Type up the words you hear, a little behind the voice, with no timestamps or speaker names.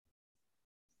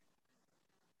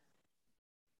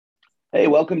Hey,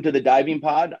 welcome to the Diving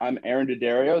Pod. I'm Aaron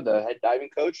Addario, the head diving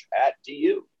coach at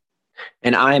DU.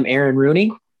 And I'm Aaron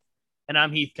Rooney. And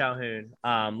I'm Heath Calhoun.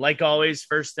 Like always,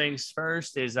 first things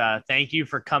first is thank you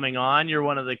for coming on. You're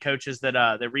one of the coaches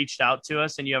that reached out to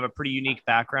us, and you have a pretty unique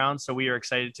background. So we are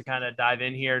excited to kind of dive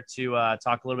in here to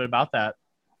talk a little bit about that.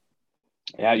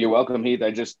 Yeah, you're welcome, Heath.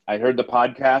 I heard the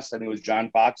podcast. I think it was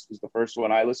John Fox was the first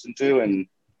one I listened to, and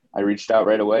I reached out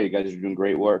right away. You guys are doing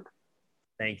great work.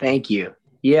 Thank you. Thank you.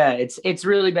 Yeah, it's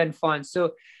really been fun.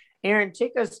 So, Aaron,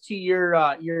 take us to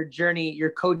your journey, your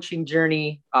coaching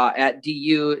journey at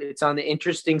DU. It's on the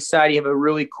interesting side. You have a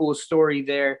really cool story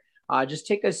there. Just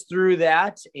take us through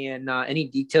that and any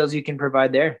details you can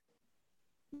provide there.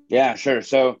 Yeah, sure.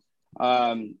 So,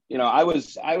 I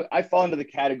fall into the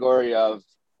category of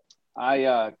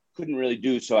I couldn't really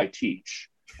do, so I teach.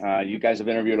 You guys have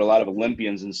interviewed a lot of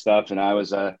Olympians and stuff, and I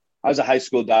was a high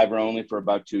school diver only for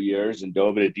about 2 years and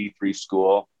dove at a D3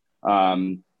 school.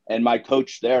 And my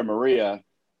coach there, Maria,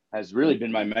 has really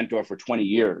been my mentor for 20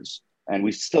 years. And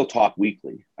we still talk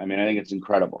weekly. I mean, I think it's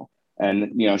incredible.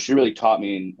 And, she really taught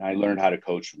me, and I learned how to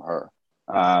coach from her.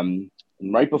 And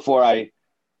right before I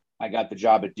got the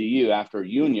job at DU after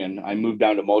Union, I moved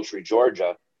down to Moultrie,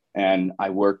 Georgia, and I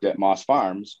worked at Moss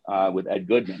Farms with Ed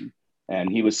Goodman.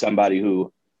 And he was somebody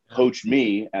who coached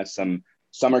me at some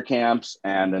summer camps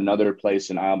and another place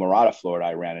in Isle Morada, Florida.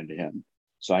 I ran into him.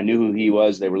 So I knew who he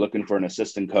was. They were looking for an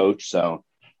assistant coach. So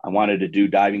I wanted to do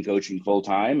diving coaching full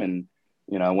time. And,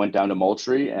 I went down to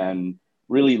Moultrie and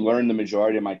really learned the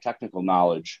majority of my technical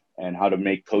knowledge and how to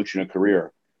make coaching a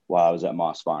career while I was at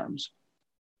Moss Farms.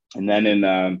 And then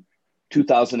in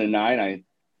 2009, I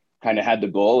kind of had the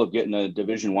goal of getting a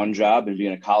Division I job and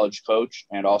being a college coach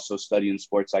and also studying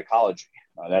sports psychology.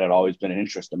 That had always been an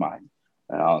interest of mine.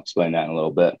 And I'll explain that in a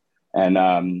little bit. And,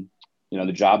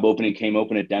 the job opening came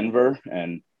open at Denver,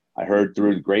 and I heard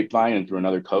through the grapevine and through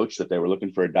another coach that they were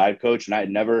looking for a dive coach.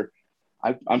 And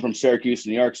I'm from Syracuse,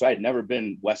 New York, so I had never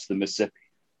been west of the Mississippi.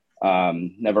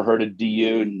 Never heard of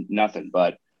DU, nothing,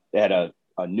 but they had a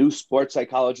new sports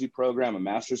psychology program, a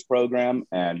master's program,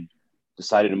 and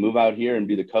decided to move out here and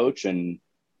be the coach, and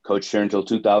coached here until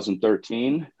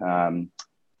 2013. And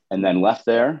then left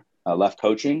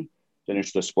coaching,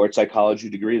 finished the sports psychology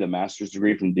degree, the master's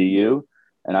degree from DU.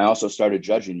 And I also started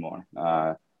judging more.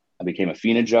 I became a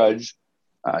FINA judge.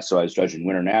 So I was judging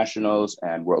winter nationals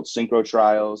and world synchro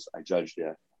trials. I judged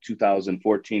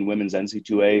 2014 women's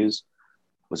NC2As,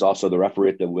 was also the referee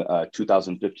at the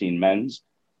 2015 men's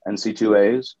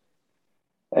NC2As.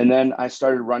 And then I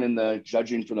started running the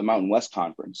judging for the Mountain West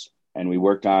Conference. And we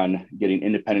worked on getting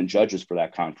independent judges for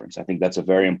that conference. I think that's a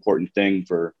very important thing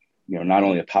for, not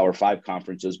only the Power 5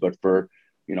 conferences, but for,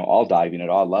 all diving at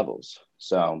all levels.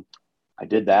 So I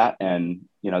did that. And,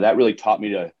 that really taught me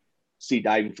to see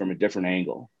diving from a different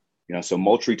angle. So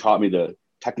Moultrie taught me the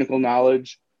technical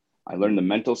knowledge. I learned the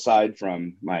mental side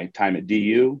from my time at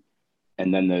DU.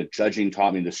 And then the judging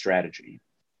taught me the strategy.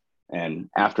 And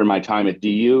after my time at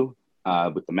DU,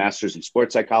 with the master's in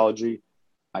sports psychology,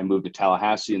 I moved to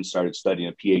Tallahassee and started studying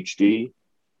a PhD.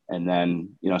 And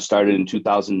then, started in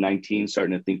 2019,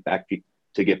 starting to think back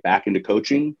to get back into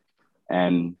coaching.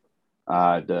 And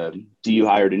the DU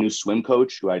hired a new swim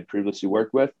coach who I'd previously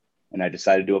worked with, and I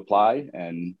decided to apply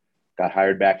and got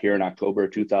hired back here in October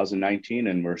of 2019,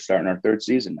 and we're starting our third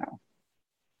season now.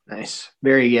 Nice.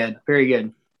 Very good. Very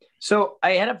good. So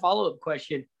I had a follow-up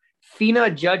question.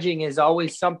 FINA judging is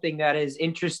always something that has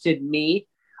interested me.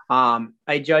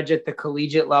 I judge at the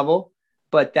collegiate level,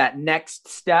 but that next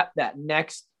step, that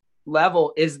next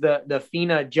level is the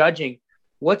FINA judging.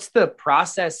 What's the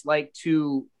process like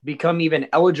to become even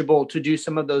eligible to do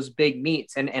some of those big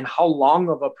meets, and how long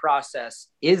of a process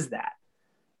is that?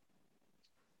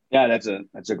 Yeah,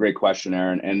 that's a great question,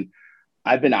 Aaron. And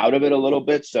I've been out of it a little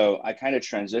bit. So I kind of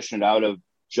transitioned out of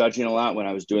judging a lot when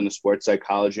I was doing the sports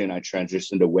psychology, and I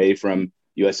transitioned away from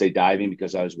USA Diving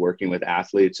because I was working with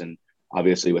athletes, and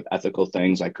obviously with ethical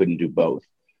things, I couldn't do both.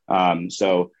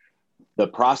 So the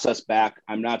process back,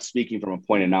 I'm not speaking from a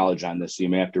point of knowledge on this, so you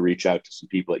may have to reach out to some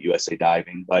people at USA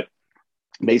Diving, but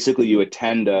basically you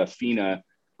attend a FINA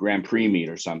Grand Prix meet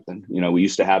or something. We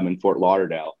used to have them in Fort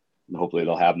Lauderdale, and hopefully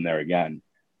they'll have them there again.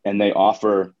 And they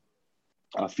offer,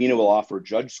 FINA will offer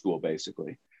judge school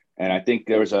basically. And I think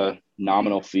there's a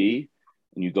nominal fee,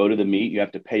 and you go to the meet, you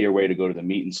have to pay your way to go to the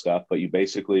meet and stuff, but you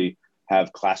basically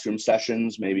have classroom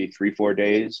sessions, maybe 3-4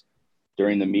 days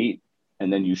during the meet,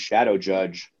 and then you shadow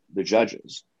judge the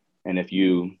judges. And if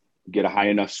you get a high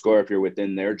enough score, if you're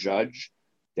within their judge,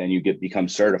 then you become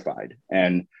certified.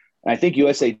 And I think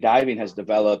USA Diving has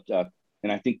developed,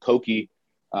 and I think Koki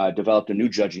developed a new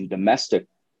judging domestic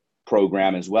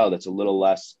program as well. That's a little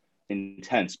less, I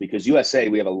intense because USA,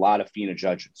 we have a lot of FINA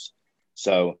judges.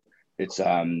 So it's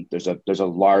there's a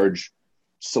large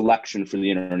selection for the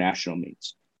international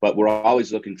meets, but we're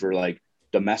always looking for like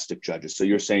domestic judges. So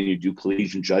you're saying you do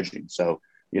collegiate judging. So,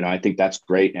 I think that's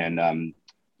great. And,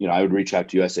 I would reach out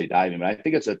to USA Diving, but I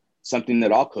think it's something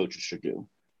that all coaches should do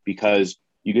because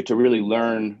you get to really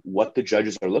learn what the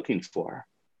judges are looking for,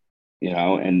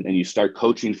 and you start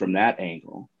coaching from that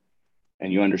angle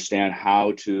and you understand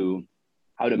how to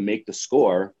make the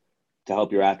score to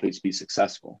help your athletes be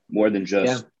successful more than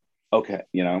just, okay.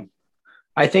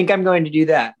 I think I'm going to do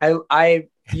that.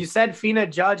 You said FINA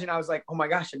judge, and I was like, oh my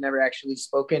gosh, I've never actually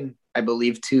spoken, I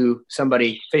believe, to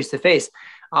somebody face to face.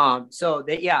 So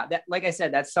that, like I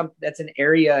said, that's an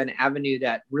area, an avenue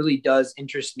that really does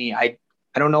interest me. I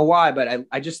don't know why, but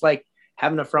I just like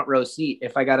having a front row seat.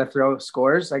 If I got to throw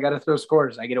scores, I got to throw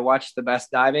scores. I get to watch the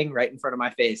best diving right in front of my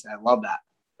face. I love that.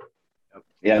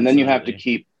 Yeah. And then you have to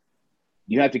keep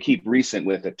recent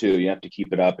with it too. You have to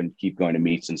keep it up and keep going to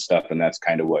meets and stuff. And that's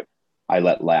kind of what I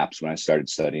let lapse when I started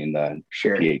studying the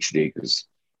PhD because,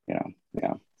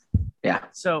 Yeah.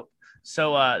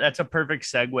 So that's a perfect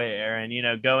segue,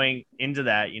 Aaron, going into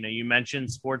that, you mentioned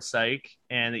sports psych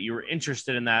and that you were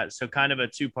interested in that. So kind of a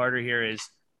two-parter here is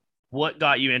what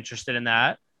got you interested in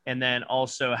that? And then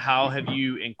also how have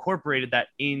you incorporated that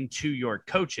into your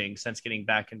coaching since getting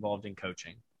back involved in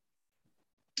coaching?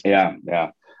 Yeah.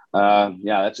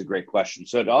 That's a great question.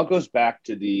 So it all goes back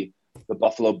to the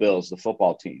Buffalo Bills, the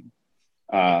football team.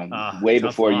 Way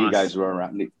before you guys were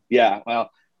around. Yeah. Well,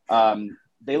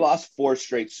 they lost 4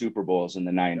 straight Super Bowls in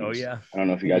the 90s. Oh yeah. I don't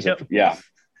know if you guys yeah.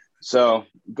 So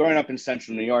growing up in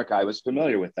central New York, I was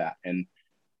familiar with that. And,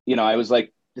 I was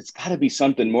like, it's gotta be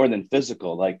something more than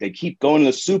physical. Like they keep going to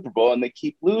the Super Bowl and they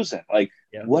keep losing. Like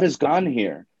what has gone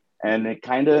here? And it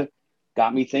kind of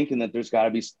got me thinking that there's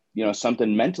gotta be,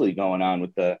 something mentally going on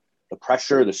with the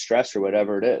pressure, the stress or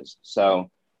whatever it is. So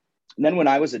and then when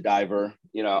I was a diver,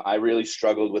 I really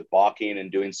struggled with balking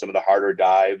and doing some of the harder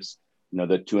dives, the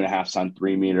 2.5 on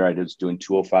 3 meter. I was doing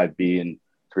 205B and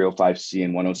 305C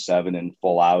and 107 and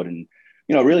full out and,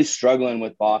 really struggling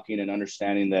with balking and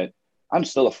understanding that I'm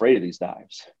still afraid of these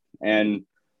dives. And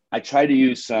I try to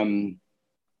use some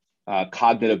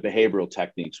cognitive behavioral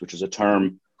techniques, which is a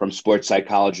term from sports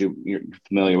psychology. You're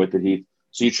familiar with it, Heath.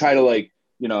 So you try to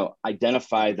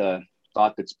identify the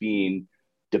thought that's being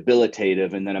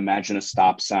debilitative and then imagine a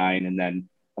stop sign and then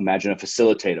imagine a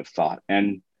facilitative thought.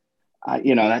 And,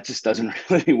 that just doesn't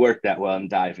really work that well in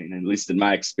diving, at least in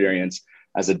my experience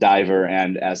as a diver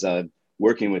and as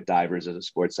working with divers as a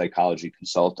sports psychology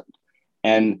consultant.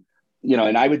 And,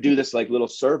 and I would do this like little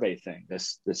survey thing,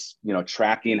 this,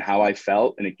 tracking how I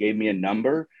felt. And it gave me a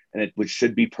number and it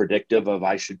should be predictive of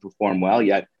I should perform well,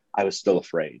 yet I was still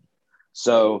afraid.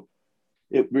 So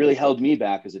it really held me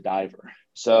back as a diver.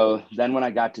 So then when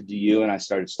I got to DU and I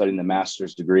started studying the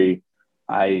master's degree,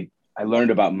 I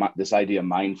learned about this idea of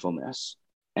mindfulness.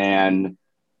 And,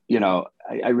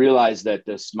 I realized that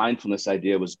this mindfulness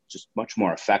idea was just much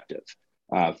more effective.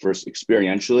 First,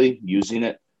 experientially using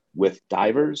it with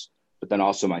divers, but then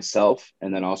also myself.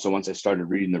 And then also once I started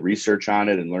reading the research on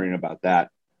it and learning about that,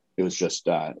 it was just,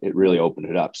 it really opened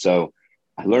it up. So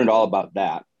I learned all about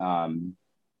that.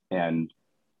 And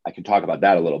I can talk about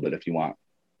that a little bit if you want.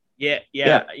 Yeah.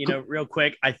 Real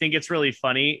quick, I think it's really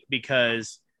funny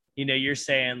because, you're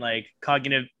saying like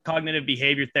cognitive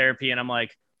behavior therapy. And I'm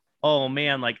like, oh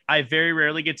man, like I very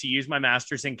rarely get to use my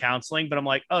master's in counseling, but I'm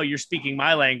like, oh, you're speaking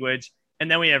my language.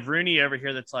 And then we have Rooney over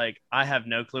here that's like, I have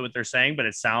no clue what they're saying, but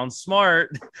it sounds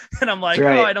smart. And I'm like,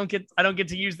 right. Oh, I don't get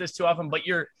to use this too often, but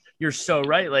you're so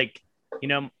right. Like,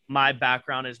 my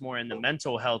background is more in the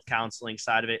mental health counseling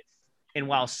side of it. And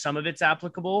while some of it's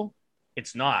applicable,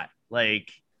 it's not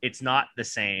the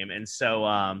same. And so,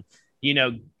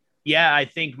 I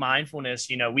think mindfulness,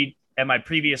 we, at my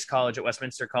previous college at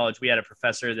Westminster College, we had a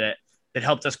professor that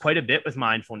helped us quite a bit with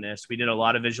mindfulness. We did a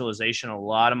lot of visualization, a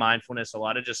lot of mindfulness, a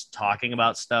lot of just talking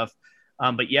about stuff.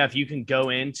 But yeah, if you can go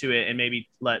into it and maybe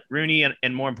let Rooney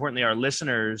and more importantly, our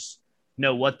listeners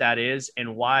know what that is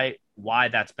and why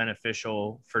that's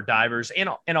beneficial for divers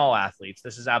and all athletes.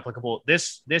 This is applicable.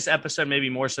 This episode, maybe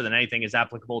more so than anything, is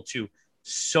applicable to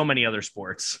so many other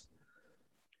sports.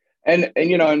 And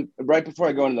right before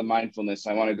I go into the mindfulness,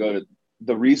 I want to go to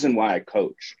the reason why I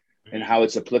coach and how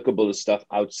it's applicable to stuff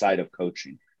outside of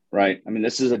coaching, right? I mean,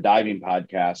 this is a diving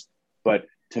podcast, but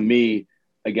to me,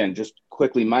 again, just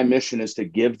quickly, my mission is to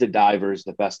give the divers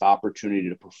the best opportunity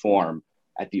to perform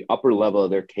at the upper level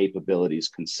of their capabilities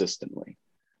consistently,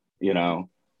 and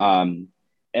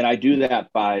I do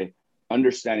that by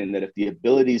understanding that if the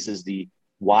abilities is the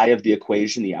why of the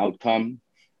equation, the outcome,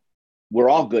 we're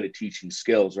all good at teaching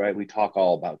skills, right? We talk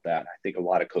all about that. I think a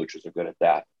lot of coaches are good at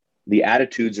that. The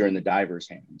attitudes are in the diver's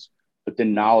hands, but the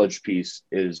knowledge piece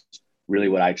is really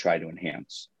what I try to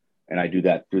enhance. And I do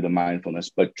that through the mindfulness.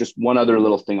 But just one other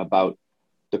little thing about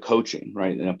the coaching,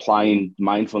 right? And applying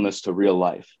mindfulness to real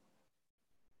life.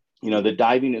 The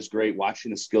diving is great.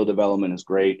 Watching the skill development is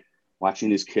great. Watching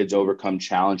these kids overcome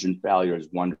challenge and failure is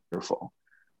wonderful.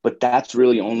 But that's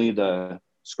really only the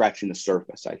scratching the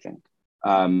surface, I think.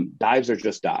 Dives are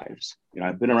just dives.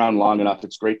 I've been around long enough.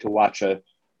 It's great to watch a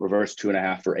reverse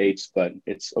 2.5 for eights, but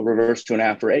it's a reverse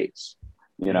 2.5 for eights.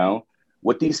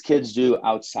 What these kids do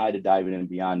outside of diving and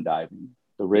beyond diving,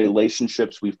 the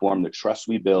relationships we form, the trust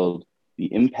we build,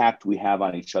 the impact we have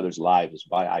on each other's lives is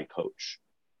why I coach.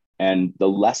 And the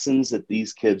lessons that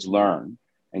these kids learn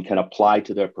and can apply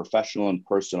to their professional and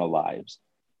personal lives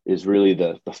is really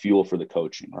the fuel for the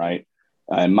coaching, right?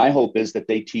 And my hope is that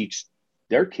they teach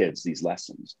their kids these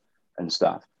lessons and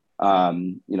stuff.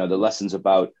 The lessons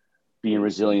about being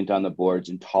resilient on the boards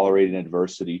and tolerating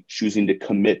adversity, choosing to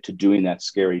commit to doing that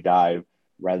scary dive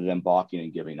rather than balking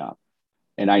and giving up.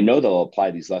 And I know they'll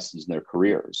apply these lessons in their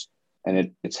careers.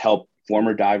 And it's helped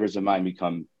former divers of mine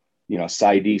become,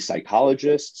 PsyD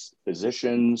psychologists,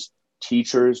 physicians,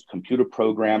 teachers, computer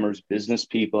programmers, business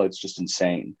people. It's just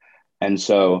insane. And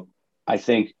so I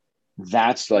think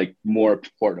that's like more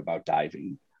important about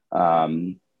diving. But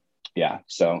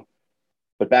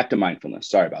back to mindfulness.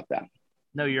 Sorry about that.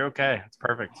 No, you're okay. It's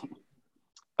perfect.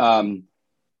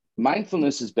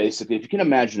 Mindfulness is basically, if you can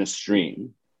imagine a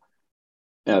stream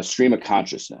of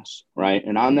consciousness, right?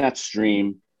 And on that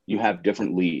stream, you have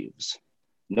different leaves.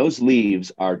 And those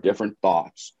leaves are different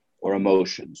thoughts or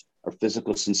emotions or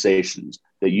physical sensations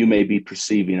that you may be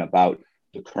perceiving about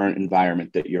the current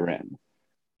environment that you're in.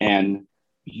 And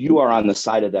you are on the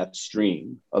side of that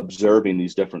stream observing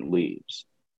these different leaves,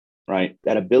 right?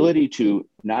 That ability to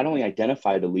not only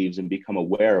identify the leaves and become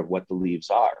aware of what the leaves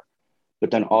are,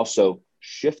 but then also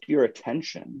shift your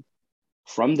attention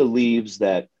from the leaves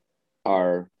that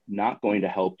are not going to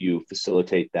help you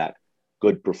facilitate that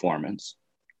good performance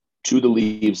to the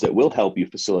leaves that will help you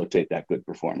facilitate that good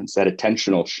performance. That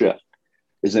attentional shift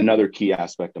is another key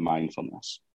aspect of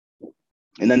mindfulness.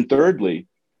 And then thirdly,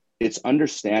 it's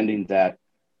understanding that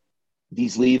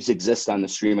these leaves exist on the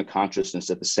stream of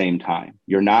consciousness at the same time.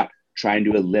 You're not trying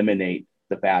to eliminate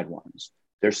the bad ones.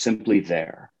 They're simply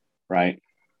there, right?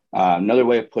 Another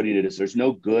way of putting it is there's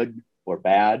no good or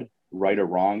bad, right or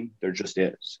wrong. There just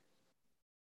is.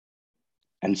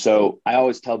 And so I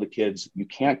always tell the kids, you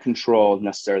can't control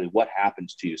necessarily what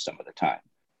happens to you some of the time,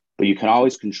 but you can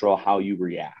always control how you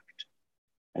react.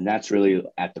 And that's really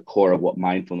at the core of what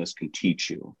mindfulness can teach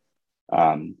you.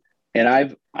 And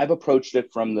I've approached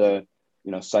it from the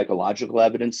psychological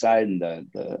evidence side and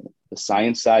the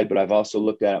science side, but I've also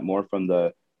looked at it more from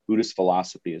the Buddhist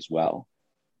philosophy as well.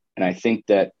 And I think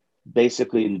that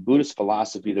basically in Buddhist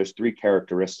philosophy, there's 3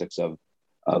 characteristics of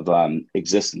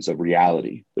existence, of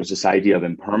reality. There's this idea of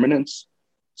impermanence,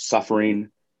 suffering,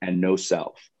 and no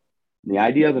self. And the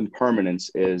idea of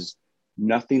impermanence is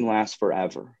nothing lasts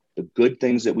forever. The good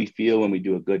things that we feel when we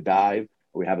do a good dive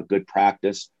or we have a good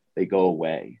practice, they go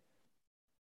away.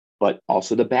 But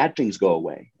also the bad things go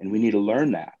away. And we need to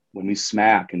learn that when we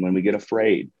smack and when we get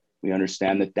afraid, we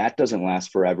understand that that doesn't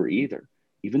last forever either,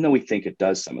 even though we think it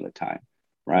does some of the time,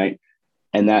 right?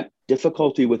 And that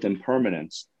difficulty with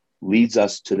impermanence leads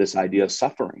us to this idea of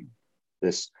suffering,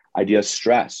 this idea of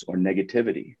stress or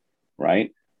negativity,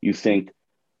 right? You think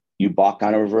you balk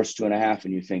on a reverse 2.5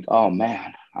 and you think, oh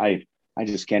man, I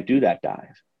just can't do that dive.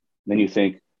 And then you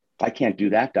think, if I can't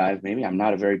do that dive, maybe I'm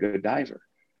not a very good diver.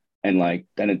 And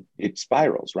then it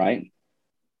spirals, right?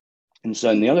 And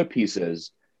so, and the other piece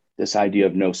is this idea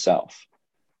of no self.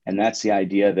 And that's the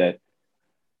idea that,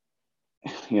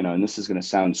 and this is going to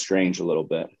sound strange a little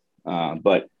bit,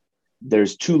 but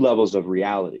there's 2 levels of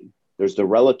reality. There's the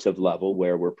relative level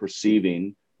where we're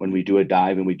perceiving when we do a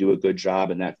dive and we do a good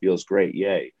job and that feels great.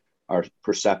 Yay, our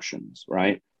perceptions,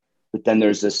 right? But then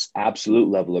there's this absolute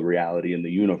level of reality in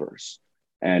the universe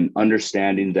and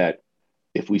understanding that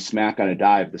if we smack on a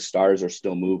dive, the stars are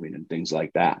still moving and things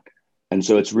like that. And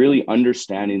so it's really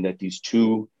understanding that these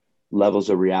 2 levels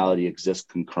of reality exist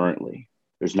concurrently.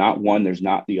 There's not one, there's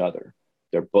not the other.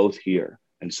 They're both here.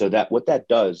 And so that what that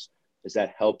does is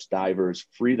that helps divers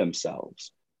free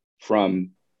themselves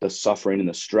from the suffering and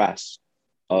the stress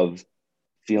of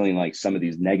feeling like some of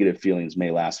these negative feelings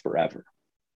may last forever.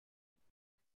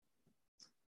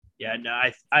 Yeah, no,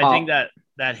 I think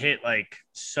that hit like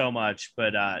so much,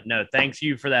 but no, thanks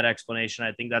you for that explanation.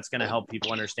 I think that's going to help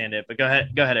people understand it. But go ahead,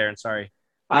 Aaron. Sorry.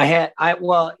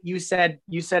 Well, you said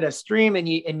a stream and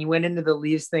you went into the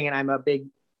Leaves thing, and I'm a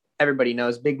everybody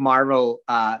knows, big Marvel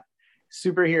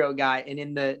superhero guy. And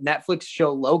in the Netflix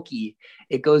show Loki,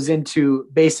 it goes into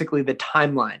basically the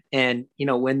timeline. And,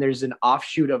 when there's an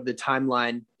offshoot of the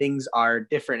timeline, things are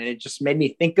different. And it just made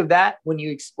me think of that when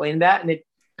you explained that. And it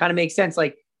kind of makes sense.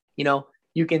 Like,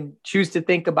 you can choose to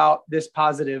think about this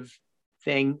positive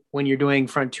thing when you're doing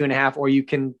front 2.5, or you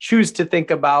can choose to think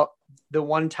about the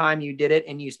one time you did it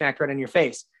and you smacked right on your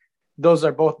face. Those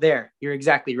are both there. You're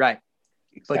exactly right.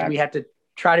 Exactly. But we have to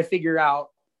try to figure out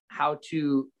how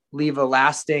to leave a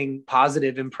lasting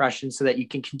positive impression so that you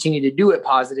can continue to do it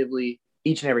positively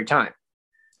each and every time.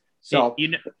 So, you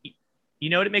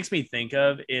know what it makes me think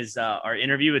of is our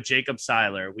interview with Jacob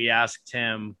Seiler. We asked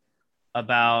him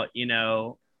about,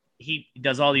 he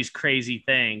does all these crazy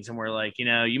things, and we're like,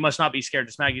 you must not be scared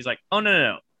to smack. He's like, oh,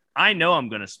 no. I know I'm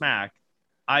going to smack.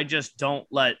 I just don't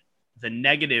let the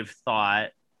negative thought,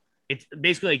 it's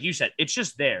basically like you said, it's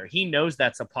just there. He knows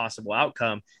that's a possible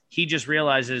outcome. He just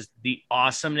realizes the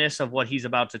awesomeness of what he's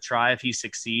about to try, if he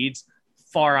succeeds,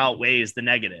 far outweighs the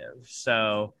negative.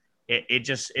 So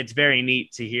it's very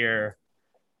neat to hear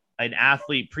an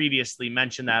athlete previously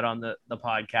mention that on the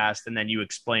podcast, and then you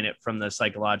explain it from the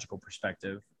psychological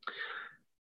perspective.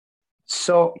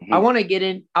 So I want to get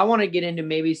into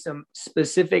maybe some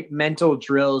specific mental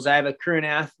drills. I have a current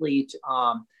athlete.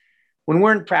 When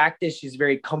we're in practice, she's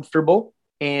very comfortable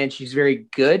and she's very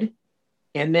good.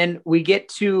 And then we get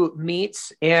to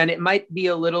meets, and it might be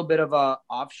a little bit of a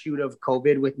offshoot of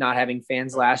COVID with not having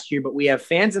fans last year, but we have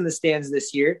fans in the stands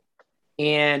this year.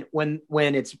 And when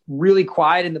it's really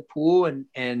quiet in the pool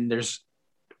and there's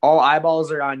all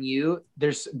eyeballs are on you,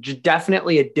 there's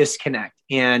definitely a disconnect.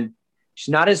 And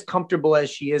she's not as comfortable as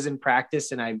she is in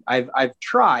practice. And I've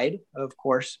tried, of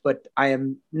course, but I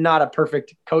am not a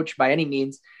perfect coach by any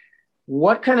means.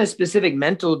 What kind of specific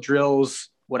mental drills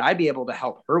would I be able to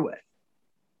help her with?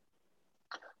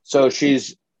 So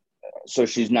she's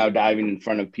now diving in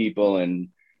front of people, and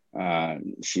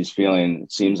it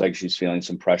seems like she's feeling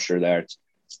some pressure there. It's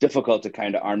difficult to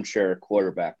kind of armchair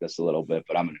quarterback this a little bit,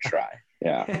 but I'm going to try.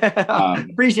 Yeah.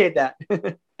 Appreciate that.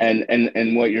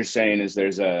 and what you're saying is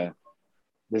there's a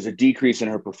decrease in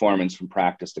her performance from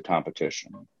practice to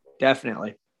competition.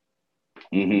 Definitely.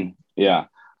 Mm-hmm. Yeah.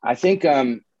 I think,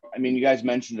 you guys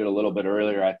mentioned it a little bit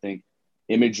earlier. I think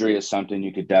imagery is something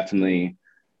you could definitely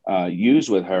use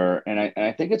with her. And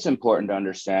I think it's important to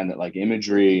understand that, like,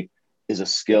 imagery is a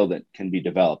skill that can be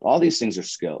developed. All these things are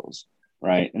skills,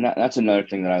 right? And that's another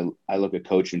thing that I look at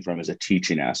coaching from, as a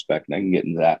teaching aspect. And I can get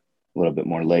into that a little bit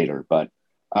more later. But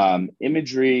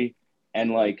imagery,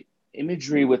 and like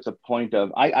imagery with the point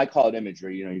of, I call it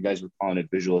imagery, you guys were calling it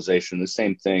visualization, the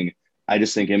same thing. I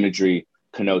just think imagery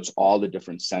connotes all the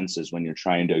different senses when you're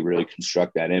trying to really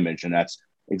construct that image. And that's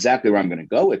exactly where I'm going to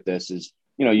go with this is,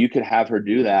 you could have her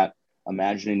do that,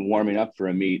 imagining warming up for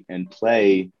a meet, and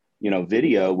play,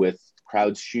 video with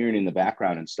crowds cheering in the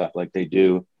background and stuff like they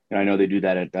do. I know they do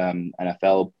that at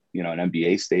NFL, and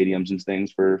NBA stadiums and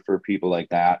things for people like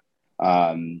that.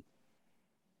 I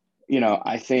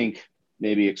think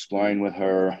maybe exploring with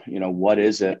her, what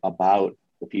is it about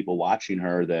the people watching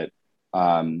her that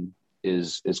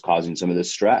is causing some of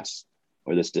this stress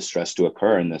or this distress to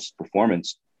occur and this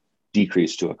performance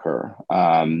decrease to occur.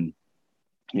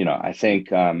 I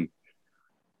think I'm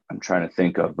trying to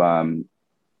think of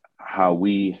how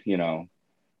we,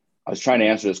 I was trying to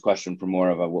answer this question from more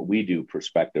of a what we do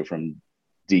perspective from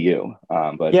DU.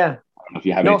 But yeah, I don't know if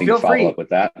you have anything to follow up with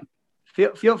that.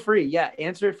 Feel free. Yeah.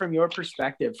 Answer it from your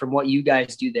perspective, from what you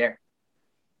guys do there.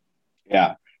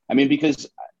 Yeah. Because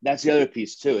that's the other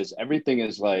piece too, is everything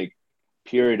is like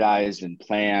periodized and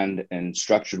planned and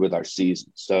structured with our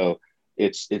season. So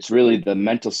it's really, the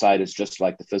mental side is just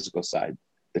like the physical side,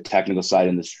 the technical side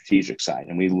and the strategic side.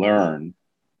 And we learn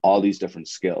all these different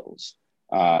skills.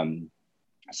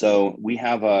 So we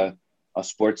have a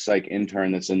sports psych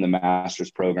intern that's in the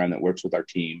master's program that works with our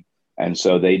team. And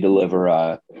so they deliver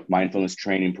a mindfulness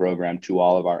training program to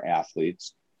all of our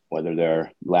athletes, whether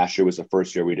last year was the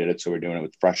first year we did it. So we're doing it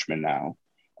with freshmen now.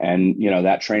 And,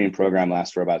 that training program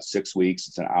lasts for about 6 weeks.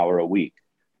 It's an hour a week.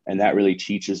 And that really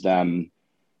teaches them,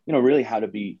 really how to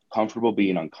be comfortable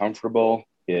being uncomfortable.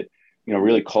 It,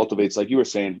 really cultivates, like you were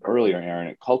saying earlier, Aaron,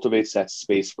 it cultivates that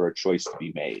space for a choice to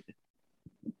be made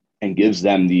and gives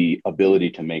them the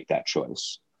ability to make that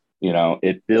choice.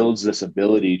 It builds this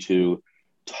ability to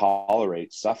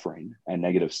tolerate suffering and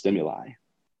negative stimuli.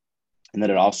 And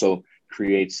then it also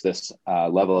creates this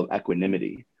level of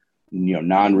equanimity,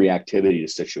 non-reactivity to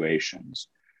situations.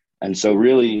 And so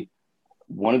really,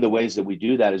 one of the ways that we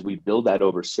do that is we build that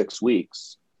over 6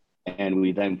 weeks. And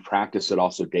we then practice it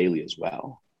also daily as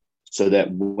well. So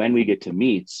that when we get to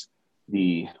meets,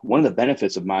 one of the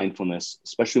benefits of mindfulness,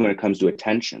 especially when it comes to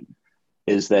attention,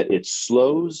 is that it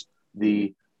slows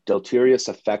the deleterious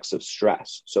effects of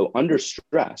stress. So under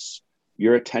stress,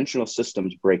 your attentional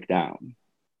systems break down.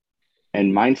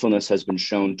 And mindfulness has been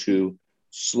shown to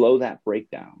slow that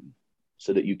breakdown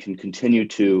so that you can continue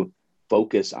to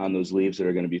focus on those leaves that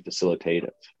are going to be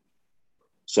facilitative.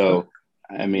 So,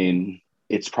 I mean,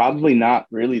 it's probably not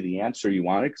really the answer you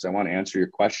wanted, because I want to answer your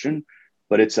question,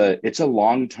 but it's a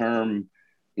long-term,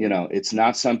 it's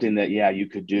not something that, you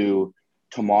could do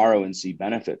tomorrow and see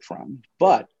benefit from.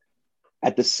 But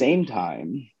at the same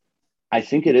time, I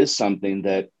think it is something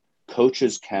that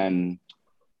coaches can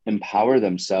empower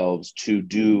themselves to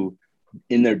do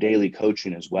in their daily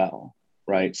coaching as well,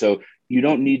 right? So you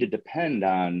don't need to depend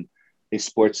on a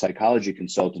sports psychology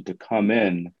consultant to come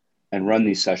in and run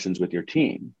these sessions with your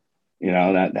team.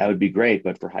 That would be great,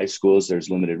 but for high schools, there's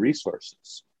limited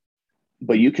resources.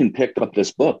 But you can pick up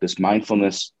this book, this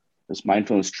mindfulness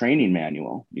training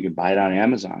manual. You can buy it on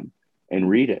Amazon and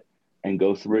read it and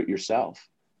go through it yourself,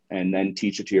 and then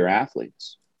teach it to your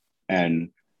athletes. And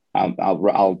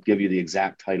I'll give you the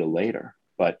exact title later,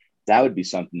 but that would be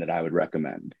something that I would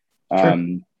recommend. Sure.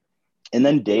 And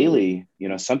then daily,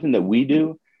 something that we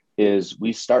do is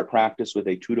we start practice with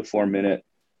a 2 to 4 minute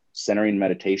centering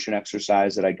meditation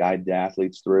exercise that I guide the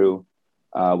athletes through.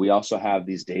 We also have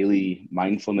these daily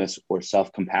mindfulness or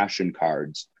self-compassion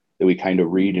cards that we kind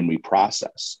of read and we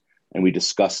process, and we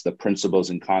discuss the principles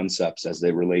and concepts as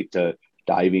they relate to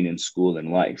diving in school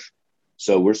and life.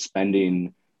 So we're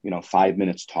spending 5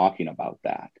 minutes talking about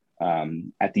that.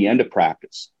 At the end of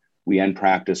practice, we end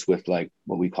practice with like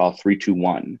what we call 3, 2,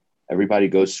 1. Everybody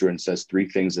goes through and says 3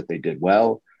 things that they did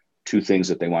well, 2 things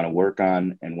that they want to work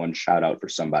on, and 1 shout out for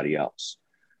somebody else.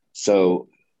 So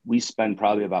we spend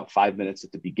probably about 5 minutes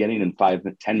at the beginning and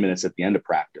 10 minutes at the end of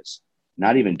practice,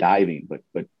 not even diving,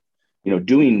 but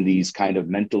doing these kind of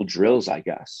mental drills, I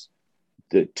guess,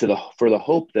 for the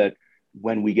hope that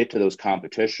when we get to those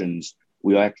competitions,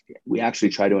 we actually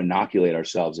try to inoculate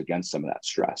ourselves against some of that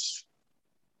stress,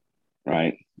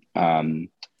 right?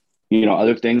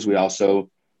 Other things, we also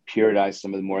periodize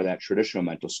some of the more of that traditional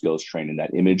mental skills training,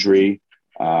 that imagery,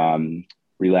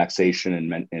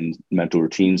 relaxation, and mental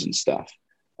routines and stuff.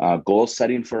 Goal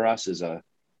setting for us is a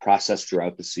process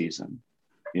throughout the season.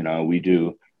 We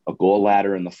do a goal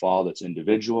ladder in the fall that's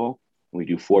individual. We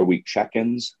do 4-week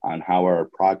check-ins on how our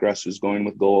progress is going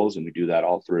with goals, and we do that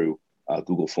all through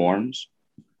Google Forms.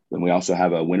 Then we also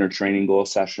have a winter training goal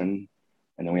session,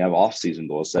 and then we have off-season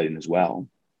goal setting as well.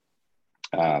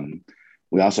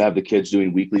 We also have the kids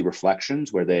doing weekly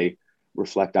reflections where they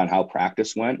reflect on how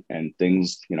practice went and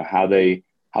things,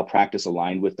 how practice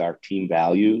aligned with our team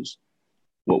values.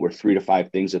 What were 3 to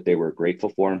 5 things that they were grateful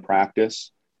for in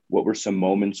practice? What were some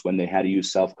moments when they had to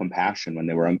use self-compassion, when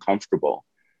they were uncomfortable?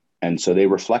 And so they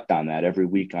reflect on that every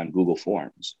week on Google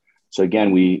Forms. So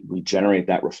again, we generate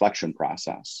that reflection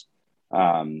process.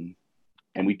 And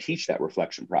we teach that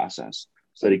reflection process.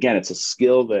 So that, again, it's a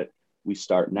skill that we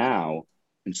start now.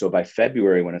 And so by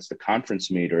February, when it's the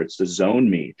conference meet or it's the zone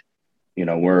meet,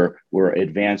 we're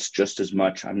advanced just as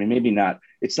much. I mean, maybe not,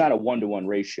 it's not a 1-to-1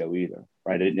 ratio either,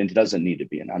 right? It doesn't need to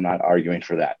be, and I'm not arguing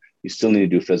for that. You still need to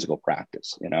do physical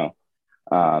practice,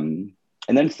 And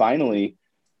then finally,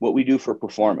 what we do for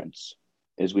performance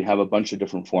is we have a bunch of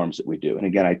different forms that we do. And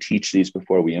again, I teach these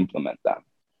before we implement them.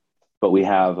 But we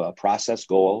have process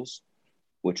goals,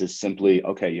 which is simply,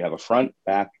 okay, you have a front,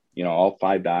 back, all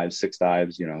 5 dives, 6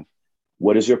 dives,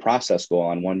 what is your process goal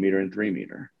on 1 meter and 3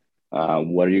 meter?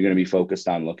 What are you going to be focused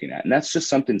on looking at? And that's just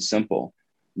something simple,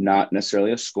 not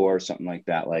necessarily a score or something like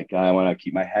that. Like, I want to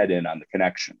keep my head in on the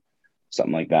connection,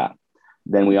 something like that.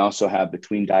 Then we also have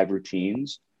between dive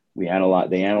routines. They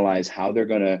analyze how they're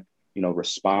going to,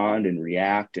 respond and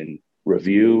react and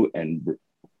review and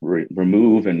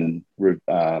remove and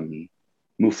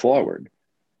move forward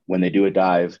when they do a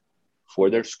dive for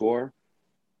their score,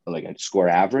 like a score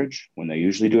average, when they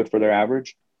usually do it for their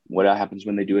average. What happens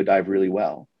when they do a dive really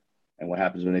well? And what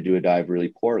happens when they do a dive really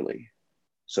poorly?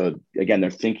 So again, they're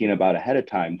thinking about ahead of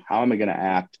time, how am I going to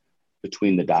act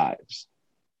between the dives?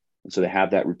 And so they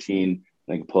have that routine,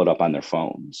 they can pull it up on their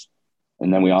phones.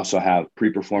 And then we also have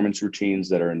pre-performance routines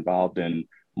that are involved in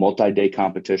multi-day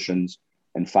competitions,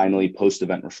 and finally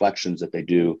post-event reflections that they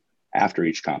do after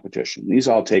each competition. These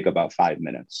all take about 5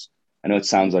 minutes. I know it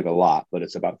sounds like a lot, but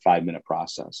it's about a 5-minute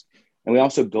process. And we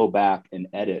also go back and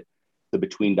edit the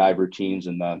between dive routines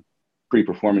and the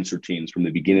pre-performance routines from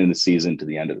the beginning of the season to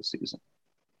the end of the season.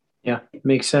 Yeah,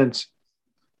 makes sense.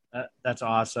 That's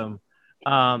awesome.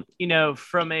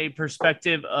 From a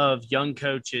perspective of young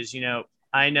coaches,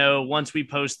 I know once we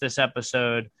post this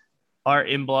episode, our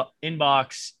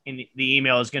inbox in the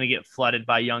email is going to get flooded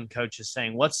by young coaches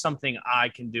saying, what's something I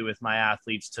can do with my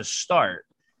athletes to start?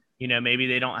 Maybe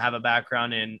they don't have a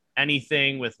background in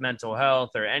anything with mental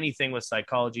health or anything with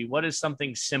psychology. What is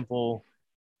something simple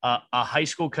a high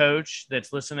school coach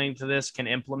that's listening to this can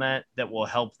implement that will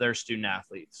help their student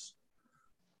athletes?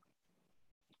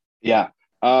 Yeah.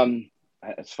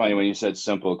 It's funny when you said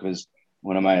simple, because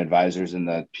one of my advisors in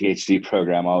the PhD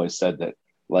program always said that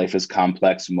life is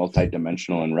complex,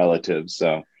 multidimensional, and relative.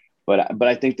 So, but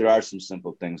I think there are some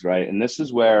simple things, right? And this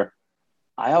is where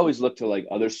I always look to like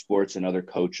other sports and other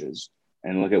coaches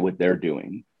and look at what they're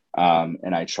doing.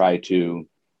 And I try to,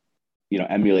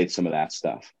 emulate some of that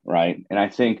stuff, right? And I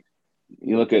think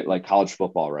you look at like college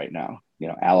football right now,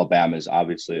 Alabama is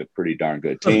obviously a pretty darn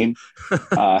good team.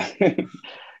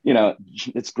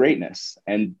 It's greatness.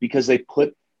 And because the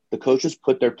coaches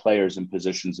put their players in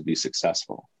positions to be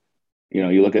successful.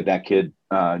 You look at that kid,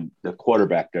 the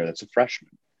quarterback there, that's a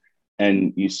freshman,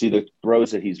 and you see the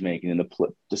throws that he's making and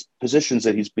the positions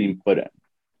that he's being put in,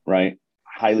 right?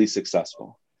 Highly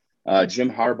successful.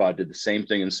 Jim Harbaugh did the same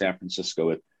thing in San Francisco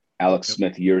with Alex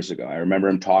Smith years ago. I remember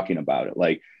him talking about it.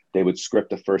 Like they would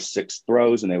script the first 6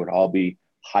 throws and they would all be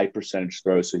high percentage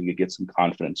throws so he could get some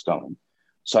confidence going.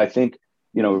 So I think,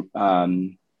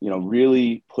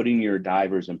 really putting your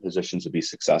divers in positions to be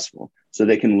successful so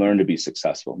they can learn to be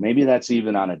successful. Maybe that's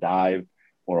even on a dive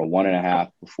or a 1.5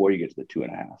 before you get to the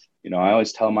 2.5. I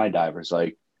always tell my divers,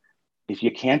 like, if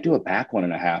you can't do a back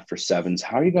 1.5 for sevens,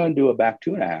 how are you going to do a back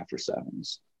 2.5 for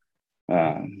sevens?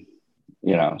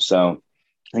 So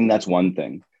I think that's one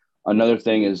thing. Another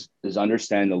thing is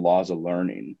understanding the laws of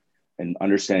learning and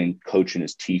understanding coaching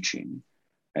is teaching,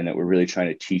 and that we're really trying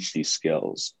to teach these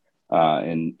skills.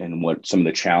 And what some of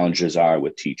the challenges are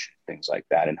with teaching, things like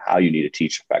that, and how you need to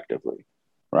teach effectively,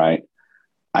 right?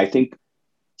 I think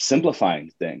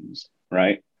simplifying things,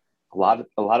 right? A lot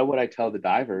of what I tell the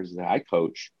divers that I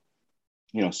coach,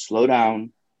 slow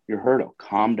down your hurdle,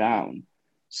 calm down,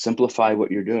 simplify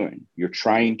what you're doing. You're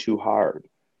trying too hard,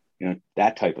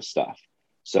 that type of stuff.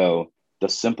 So the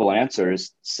simple answer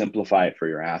is simplify it for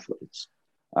your athletes.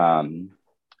 And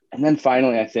then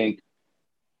finally, I think,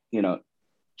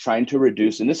 trying to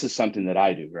reduce, and this is something that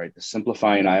I do, right? The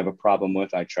simplifying I have a problem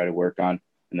with, I try to work on.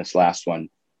 And this last one,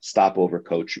 stop over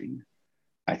coaching.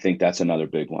 I think that's another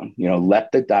big one.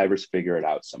 Let the divers figure it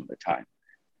out some of the time.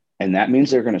 And that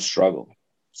means they're going to struggle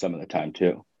some of the time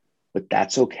too, but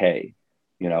that's okay.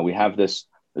 We have this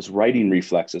writing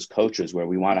reflex as coaches where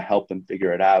we want to help them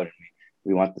figure it out. And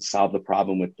we want to solve the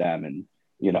problem with them. And,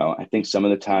 I think some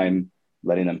of the time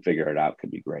letting them figure it out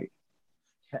could be great.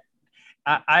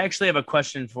 I actually have a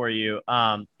question for you.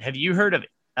 Have you heard of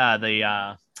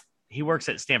he works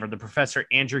at Stanford, the professor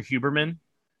Andrew Huberman?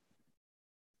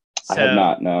 I have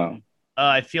not, no.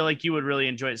 I feel like you would really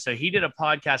enjoy it. So he did a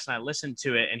podcast and I listened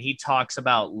to it, and he talks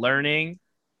about learning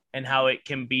and how it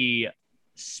can be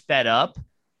sped up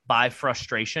by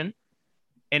frustration.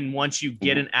 And once you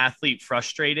get an athlete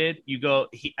frustrated,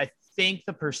 I think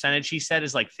the percentage he said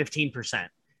is like 15%.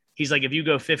 He's like, if you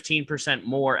go 15%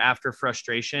 more after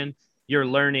frustration, your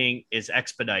learning is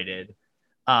expedited.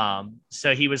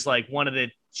 So he was like, one of the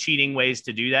cheating ways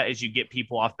to do that is you get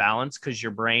people off balance because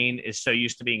your brain is so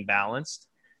used to being balanced.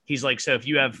 He's like, so if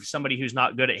you have somebody who's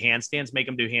not good at handstands, make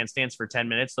them do handstands for 10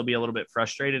 minutes. They'll be a little bit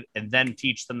frustrated, and then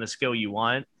teach them the skill you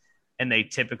want. And they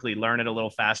typically learn it a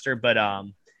little faster. But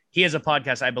he has a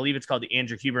podcast, I believe it's called the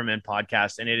Andrew Huberman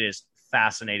podcast, and it is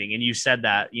fascinating. And you said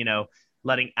that,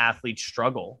 letting athletes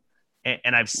struggle.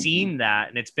 And I've seen that,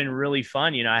 and it's been really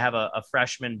fun. I have a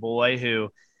freshman boy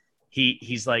who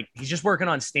he's just working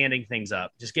on standing things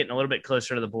up, just getting a little bit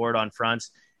closer to the board on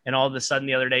fronts. And all of a sudden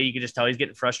the other day, you could just tell he's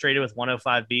getting frustrated with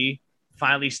 105B,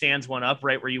 finally stands one up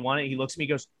right where you want it. He looks at me,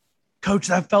 goes, "Coach,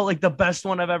 that felt like the best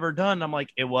one I've ever done." I'm like,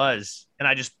 it was. And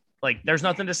I just there's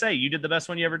nothing to say. You did the best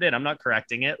one you ever did. I'm not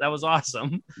correcting it. That was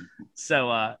awesome.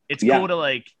 So it's cool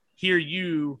to hear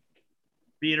you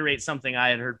reiterate something I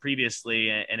had heard previously,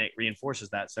 and it reinforces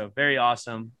that. So very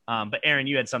awesome. But Aaron,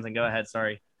 you had something. Go ahead.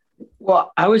 Sorry.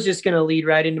 Well, I was just going to lead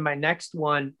right into my next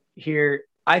one here.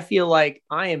 I feel like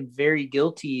I am very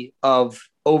guilty of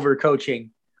overcoaching.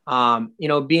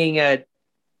 Being a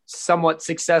somewhat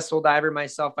successful diver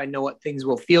myself, I know what things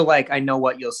will feel like. I know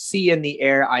what you'll see in the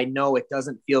air. I know it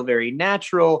doesn't feel very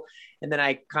natural. And then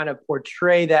I kind of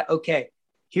portray that, okay,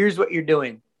 here's what you're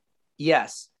doing.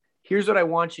 Yes. Here's what I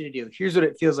want you to do. Here's what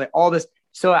it feels like. All this.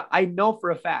 So I know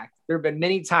for a fact, there have been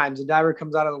many times a diver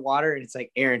comes out of the water and it's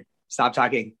like, "Aaron, stop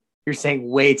talking. You're saying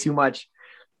way too much."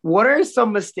 What are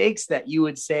some mistakes that you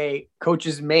would say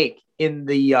coaches make in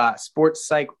the sports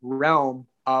psych realm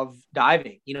of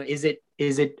diving? Is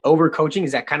it overcoaching?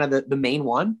 Is that kind of the main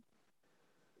one?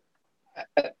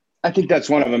 I think that's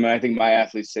one of them. And I think my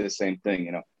athletes say the same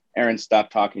thing. Aaron, stop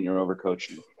talking. You're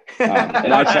overcoaching.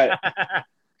 And I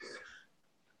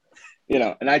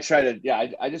try,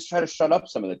 I just try to shut up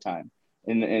some of the time.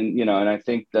 And I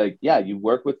think you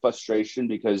work with frustration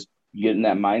because you get in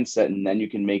that mindset, and then you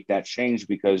can make that change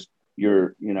because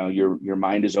your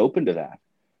mind is open to that.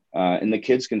 And the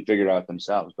kids can figure it out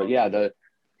themselves. But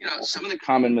some of the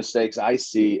common mistakes I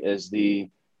see is the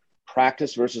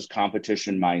practice versus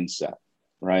competition mindset,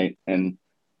 right? And,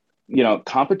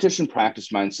 competition practice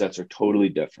mindsets are totally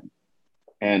different.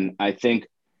 And I think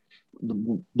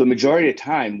the majority of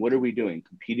time, what are we doing?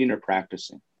 Competing or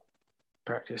practicing?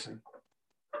 Practicing,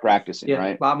 yeah,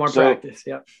 right? A lot more practice,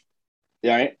 yeah.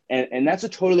 Yeah, right? And that's a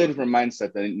totally different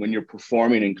mindset than when you're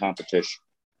performing in competition.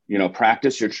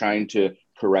 Practice, you're trying to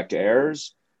correct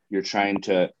errors. You're trying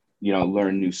to,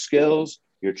 learn new skills.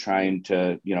 You're trying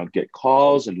to, get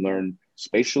calls and learn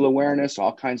spatial awareness,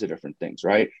 all kinds of different things,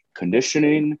 right?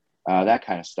 Conditioning, that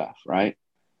kind of stuff, right?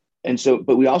 And so,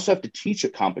 but we also have to teach a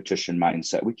competition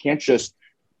mindset. We can't just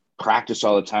practice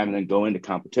all the time and then go into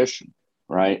competition,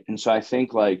 right? And so I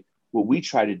think what I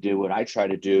try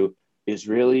to do is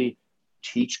really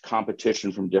teach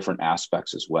competition from different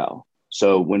aspects as well.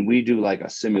 So when we do a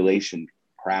simulation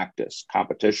practice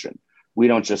competition, we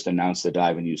don't just announce the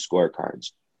dive and use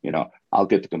scorecards. I'll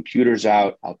get the computers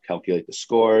out, I'll calculate the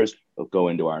scores, we'll go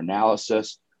into our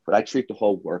analysis, but I treat the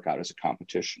whole workout as a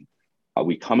competition.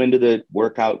 We come into the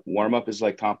workout, warm up is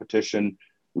like competition.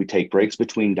 We take breaks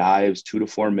between dives, 2 to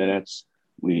 4 minutes.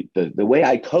 The way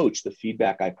I coach, the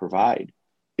feedback I provide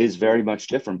is very much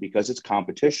different because it's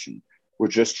competition. We're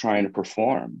just trying to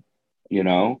perform,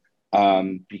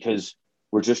 because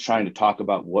we're just trying to talk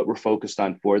about what we're focused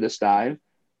on for this dive,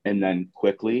 and then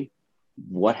quickly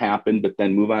what happened, but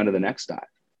then move on to the next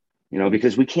dive,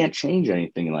 because we can't change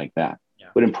anything like that. Yeah.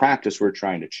 But in practice, we're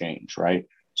trying to change, right?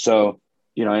 So,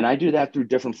 and I do that through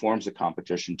different forms of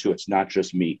competition too. It's not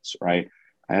just meets, right?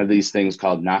 I have these things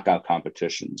called knockout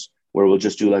competitions where we'll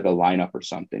just do a lineup or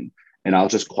something, and I'll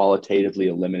just qualitatively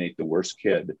eliminate the worst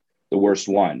kid, the worst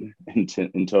one,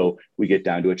 until we get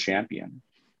down to a champion.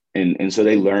 And so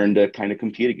they learn to kind of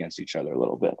compete against each other a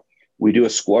little bit. We do a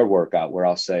score workout where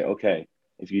I'll say, okay,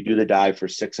 if you do the dive for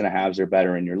 6.5s or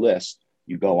better in your list,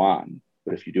 you go on.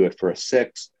 But if you do it for a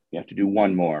 6, you have to do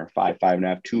 1 more, 5,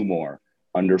 5.5, 2 more,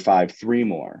 under 5, 3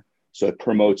 more. So it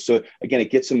promotes. So again, it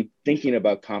gets them thinking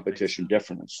about competition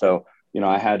differently. So,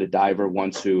 I had a diver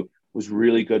once who was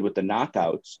really good with the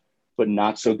knockouts, but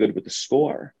not so good with the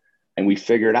score. And we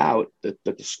figured out that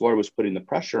the score was putting the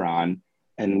pressure on,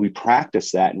 and we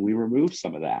practiced that and we removed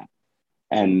some of that.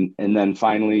 And then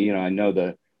finally, I know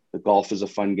the golf is a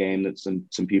fun game that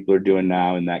some people are doing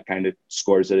now, and that kind of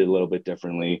scores it a little bit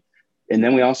differently. And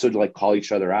then we also call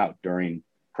each other out during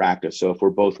practice. So if we're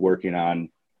both working on,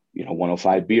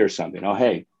 105B or something, oh,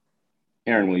 hey,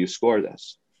 Aaron, will you score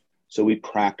this? So we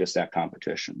practice that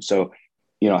competition. So,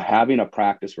 having a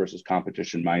practice versus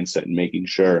competition mindset and making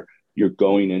sure you're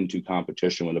going into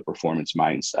competition with a performance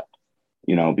mindset,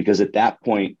 because at that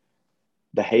point,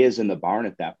 the hay is in the barn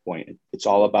at that point. It's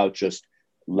all about just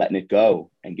letting it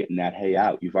go and getting that hay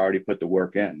out. You've already put the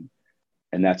work in,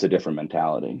 and that's a different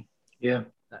mentality. Yeah.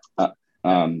 Go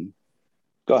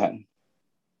ahead.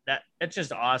 It's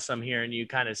just awesome hearing you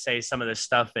kind of say some of this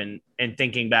stuff and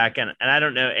thinking back. And I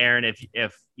don't know, Aaron,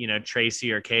 if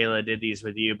Tracy or Kayla did these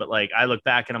with you, but I look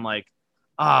back and I'm like,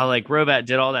 Robat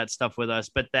did all that stuff with us.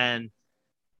 But then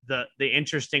the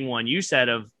interesting one you said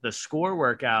of the score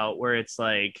workout where it's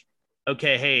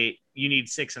okay, hey, you need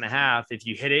 6.5. If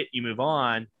you hit it, you move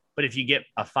on. But if you get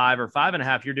a 5 or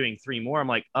 5.5, you're doing 3 more. I'm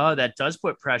like, oh, that does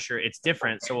put pressure. It's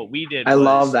different. So what we did, I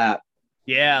love that.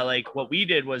 Yeah, what we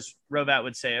did was Rovat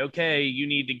would say, okay, you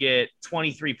need to get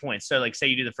 23 points. So say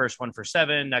you do the first one for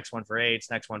 7, next one for 8,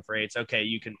 next one for 8. Okay,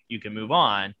 you can move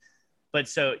on. But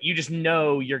so you just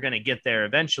know you're going to get there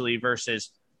eventually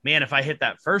versus, man, if I hit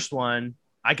that first one,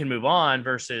 I can move on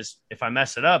versus if I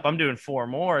mess it up, I'm doing 4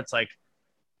 more. It's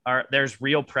there's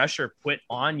real pressure put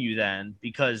on you then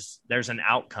because there's an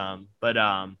outcome. But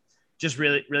just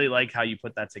really, really like how you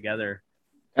put that together.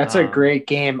 That's a great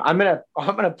game. I'm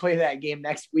gonna play that game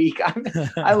next week.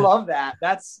 I love that.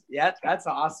 That's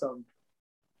awesome.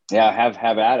 Yeah,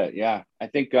 have at it. Yeah, I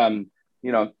think the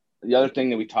other thing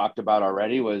that we talked about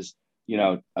already was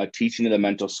teaching the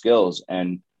mental skills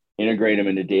and integrate them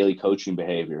into daily coaching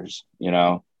behaviors.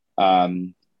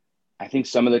 I think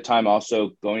some of the time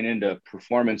also going into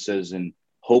performances and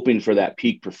hoping for that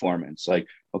peak performance. Like,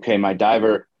 okay, my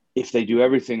diver, if they do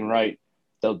everything right,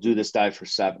 they'll do this dive for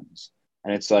sevens.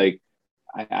 And it's like,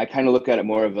 I kind of look at it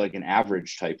more of like an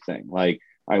average type thing. Like,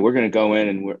 all right, we're going to go in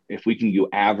and if we can do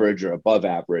average or above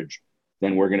average,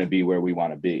 then we're going to be where we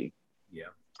want to be. Yeah.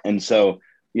 And so,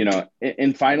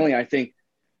 and finally, I think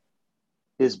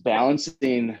is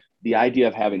balancing the idea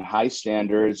of having high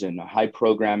standards and high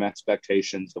program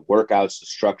expectations, the workouts, the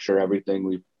structure, everything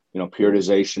we've,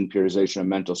 periodization of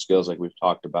mental skills, like we've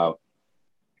talked about,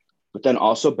 but then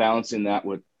also balancing that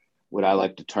with what I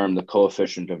like to term the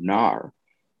coefficient of NAR,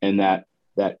 and that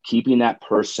keeping that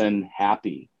person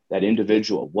happy, that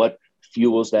individual, what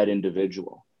fuels that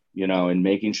individual, and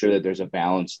making sure that there's a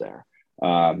balance there,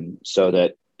 so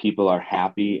that people are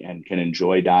happy and can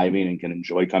enjoy diving and can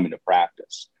enjoy coming to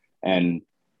practice. And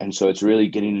so it's really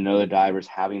getting to know the divers,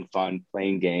 having fun,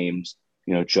 playing games,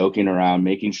 joking around,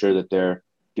 making sure that they're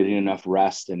getting enough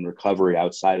rest and recovery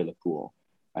outside of the pool.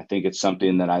 I think it's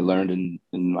something that I learned in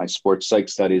my sports psych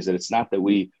studies, that it's not that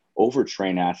we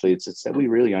overtrain athletes, it's that we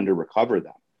really under recover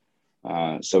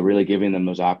them. So really giving them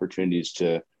those opportunities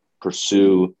to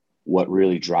pursue what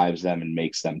really drives them and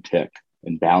makes them tick,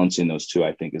 and balancing those two,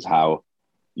 I think, is how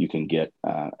you can get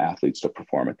athletes to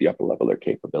perform at the upper level of their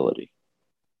capability.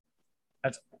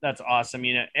 That's awesome.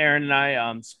 Aaron and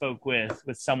I spoke with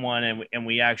someone, and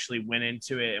we actually went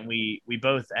into it, and we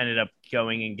both ended up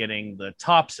going and getting the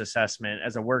TOPS assessment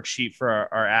as a worksheet for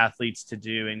our athletes to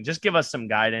do, and just give us some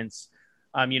guidance.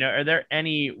 Are there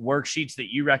any worksheets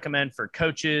that you recommend for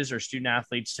coaches or student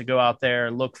athletes to go out there,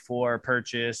 look for,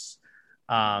 purchase,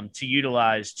 to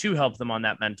utilize to help them on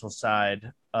that mental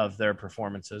side of their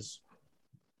performances?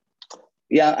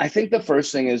 Yeah, I think the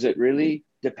first thing is it really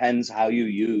depends how you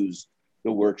use the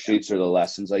worksheets or the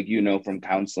lessons. Like, from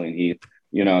counseling, Heath,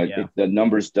 the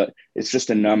numbers, it's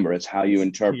just a number. It's how you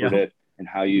interpret it and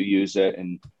how you use it.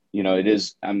 And, it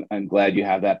is, I'm glad you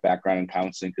have that background in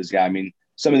counseling, because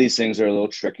some of these things are a little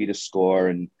tricky to score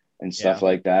and stuff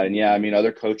like that. And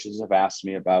other coaches have asked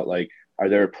me about, like, are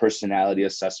there personality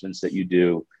assessments that you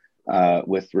do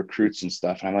with recruits and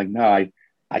stuff? And I'm like, no,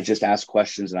 I just ask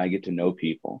questions and I get to know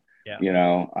people.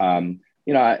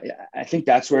 I think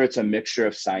that's where it's a mixture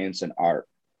of science and art.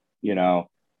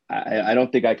 I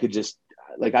don't think I could just,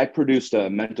 like, I produced a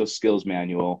mental skills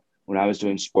manual when I was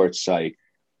doing sports psych.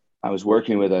 I was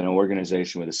working with an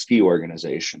organization, with a ski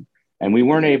organization, and we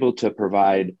weren't able to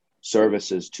provide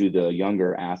services to the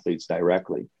younger athletes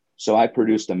directly. So I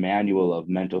produced a manual of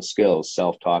mental skills,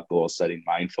 self-talk, goal setting,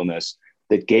 mindfulness,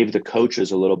 that gave the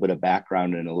coaches a little bit of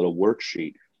background and a little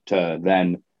worksheet to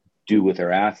then do with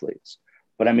their athletes.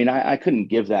 But I couldn't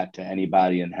give that to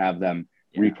anybody and have them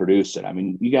reproduce it.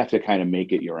 You have to kind of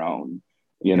make it your own,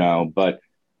 but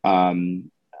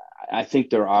I think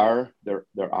there are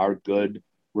good,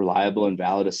 reliable, and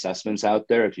valid assessments out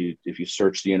there. If you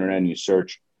search the internet and you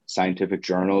search scientific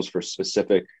journals for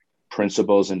specific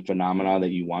principles and phenomena that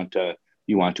you want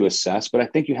to assess. But I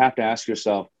think you have to ask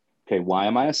yourself, okay, why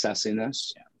am I assessing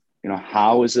this?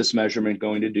 How is this measurement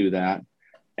going to do that?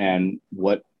 And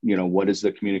what is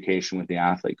the communication with the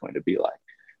athlete going to be like?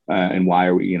 And why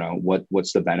are we,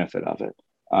 what's the benefit of it?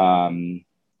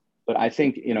 But I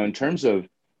think, in terms of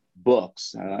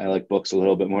books, I like books a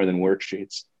little bit more than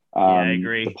worksheets. I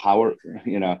agree.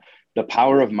 The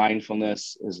Power of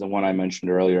Mindfulness is the one I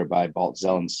mentioned earlier by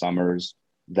Baltzell and Summers.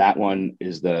 That one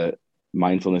is the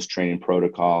mindfulness training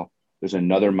protocol. There's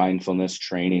another mindfulness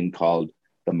training called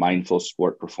the Mindful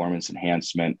Sport Performance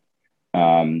Enhancement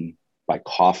by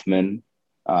Kaufman,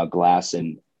 Glass,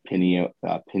 and Pinio.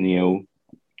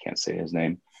 Can't say his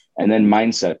name. And then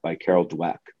Mindset by Carol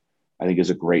Dweck, I think, is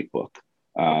a great book.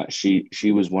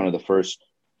 She was one of the first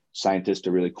scientists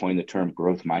to really coin the term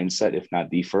growth mindset, if not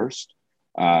the first.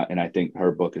 And I think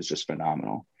her book is just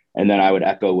phenomenal. And then I would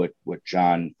echo what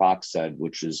John Fox said,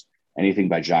 which is anything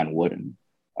by John Wooden.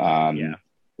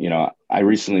 I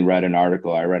recently read an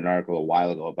article. I read an article a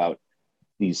while ago about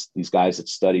these guys that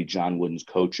studied John Wooden's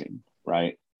coaching,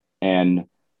 right? And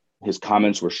his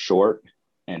comments were short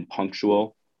and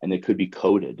punctual, and they could be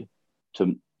coded.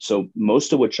 So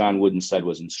most of what John Wooden said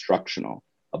was instructional.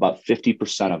 About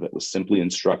 50% of it was simply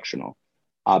instructional,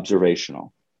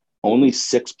 observational. Only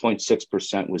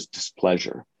 6.6% was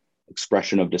displeasure,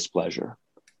 expression of displeasure,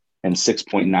 and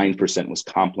 6.9% was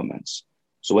compliments.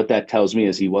 So what that tells me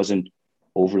is he wasn't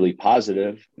overly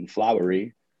positive and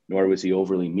flowery, nor was he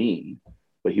overly mean,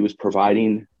 but he was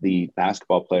providing the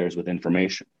basketball players with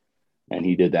information. And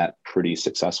he did that pretty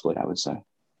successfully, I would say.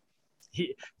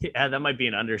 That might be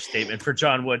an understatement for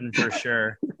John Wooden for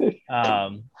sure.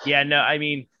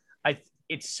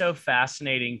 It's so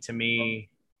fascinating to me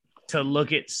to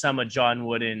look at some of John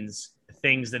Wooden's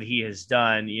things that he has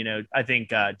done. I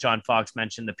think John Fox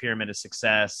mentioned the pyramid of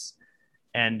success,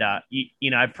 and I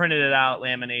printed it out,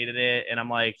 laminated it, and I'm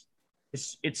like,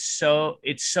 it's so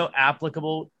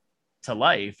applicable to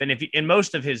life. And if in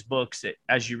most of his books,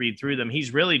 as you read through them,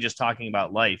 he's really just talking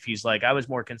about life. He's like, I was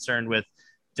more concerned with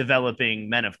developing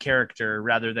men of character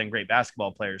rather than great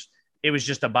basketball players. It was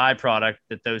just a byproduct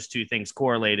that those two things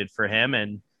correlated for him,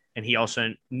 and he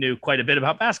also knew quite a bit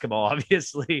about basketball,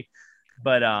 obviously.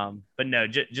 But no,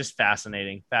 just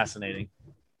fascinating.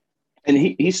 And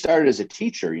he started as a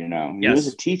teacher, he was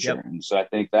a teacher. Yep. And so I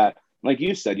think that, like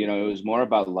you said, it was more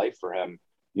about life for him,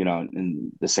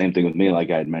 and the same thing with me, like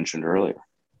I had mentioned earlier.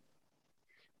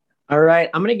 All right.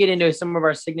 I'm going to get into some of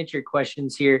our signature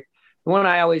questions here. The one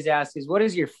I always ask is, what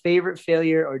is your favorite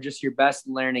failure or just your best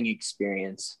learning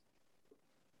experience?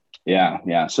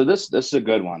 Yeah. So this is a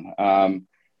good one.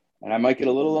 And I might get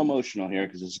a little emotional here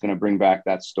because it's going to bring back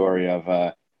that story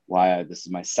of why this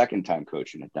is my second time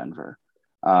coaching at Denver.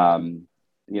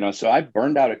 So I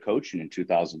burned out at coaching in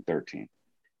 2013,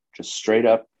 just straight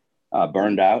up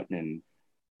burned out and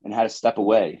had to step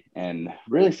away, and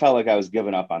really felt like I was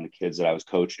giving up on the kids that I was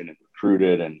coaching and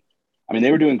recruited. And I mean,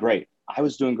 they were doing great. I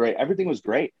was doing great. Everything was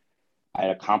great. I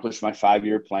had accomplished my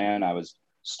 5-year plan. I was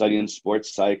studying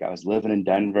sports psych. I was living in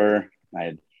Denver. I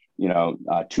had,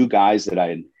 2 guys that I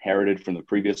inherited from the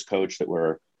previous coach that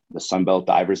were the Sunbelt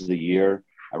Divers of the Year.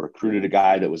 I recruited a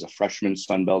guy that was a freshman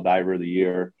Sunbelt Diver of the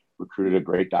Year, recruited a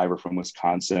great diver from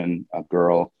Wisconsin, a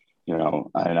girl,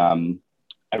 and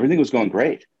everything was going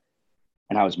great.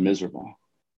 And I was miserable.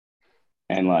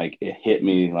 And it hit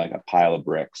me like a pile of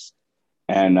bricks.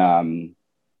 And,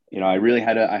 I really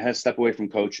had to step away from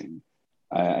coaching.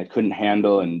 I couldn't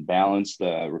handle and balance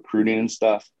the recruiting and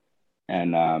stuff.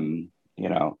 And,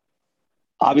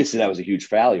 obviously that was a huge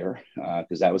failure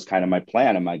because that was kind of my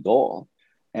plan and my goal.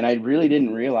 And I really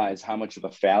didn't realize how much of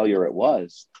a failure it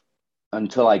was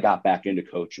until I got back into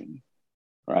coaching.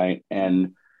 Right.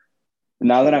 And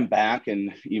now that I'm back,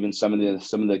 and even some of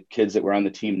the kids that were on the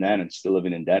team then and still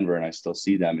living in Denver, and I still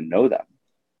see them and know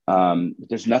them,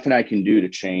 there's nothing I can do to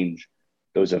change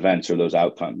those events or those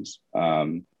outcomes,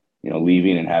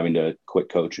 leaving and having to quit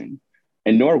coaching.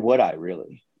 And nor would I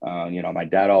really. My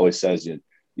dad always says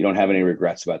you don't have any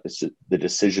regrets about the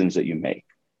decisions that you make.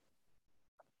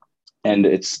 And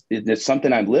it's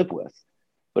something I live with,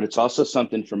 but it's also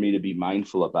something for me to be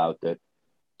mindful about that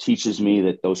teaches me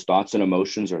that those thoughts and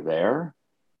emotions are there,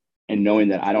 and knowing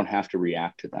that I don't have to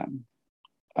react to them,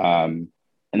 and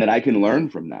that I can learn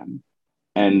from them.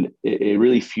 And it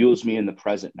really fuels me in the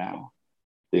present now,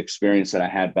 the experience that I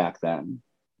had back then.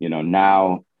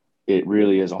 Now it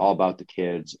really is all about the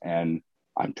kids, and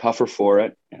I'm tougher for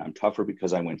it, and I'm tougher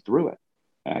because I went through it,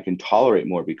 and I can tolerate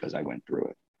more because I went through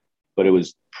it. But it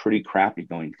was pretty crappy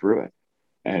going through it,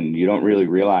 and you don't really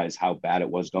realize how bad it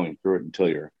was going through it until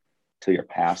you're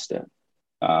past it.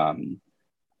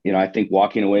 I think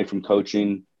walking away from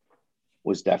coaching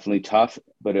was definitely tough,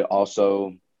 but it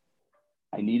also,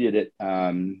 I needed it.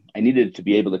 I needed to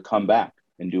be able to come back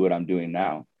and do what I'm doing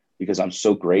now, because I'm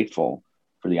so grateful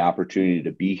for the opportunity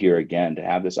to be here again, to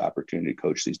have this opportunity to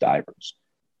coach these divers.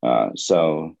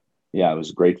 So yeah, it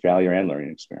was a great failure and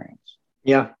learning experience.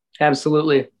 Yeah,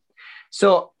 absolutely.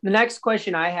 So the next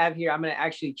question I have here, I'm going to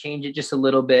actually change it just a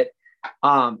little bit.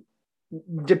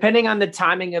 Depending on the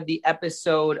timing of the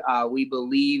episode, we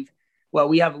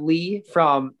have Lee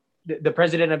from the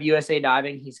president of USA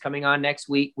Diving. He's coming on next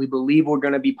week. We believe we're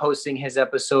going to be posting his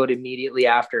episode immediately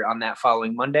after, on that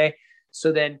following Monday.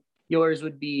 So then yours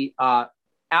would be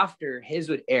after his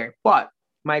would air. But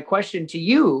my question to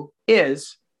you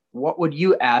is, what would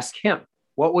you ask him?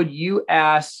 What would you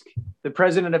ask the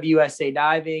president of USA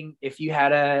Diving if you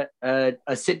had a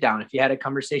sit down, if you had a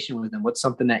conversation with him? What's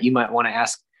something that you might want to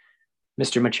ask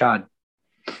Mr. Machad?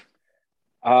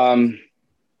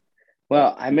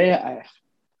 Well,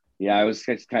 I was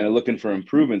kind of looking for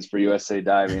improvements for USA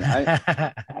Diving.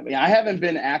 I haven't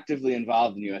been actively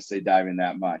involved in USA Diving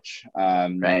that much.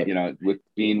 Right. With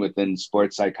being within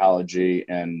sports psychology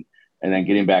and then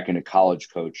getting back into college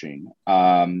coaching.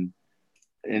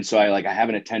 And so I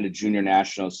haven't attended junior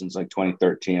nationals since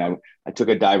 2013. I took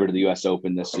a diver to the US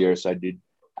Open this year. So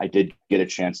I did get a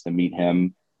chance to meet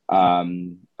him.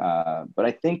 But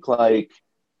I think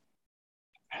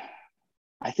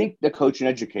the coaching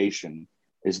education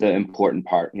is the important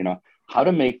part, how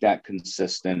to make that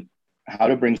consistent, how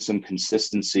to bring some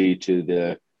consistency to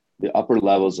the upper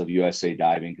levels of USA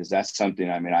Diving. Cause that's something,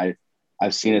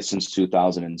 I've seen it since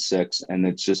 2006, and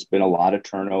it's just been a lot of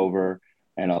turnover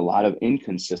and a lot of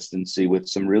inconsistency with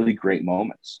some really great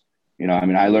moments.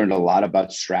 I learned a lot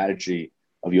about strategy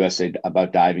of USA,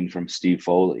 about diving from Steve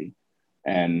Foley.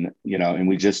 And, and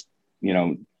we just,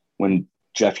 when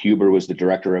Jeff Huber was the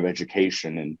director of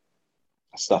education and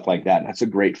stuff like that, that's a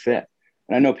great fit.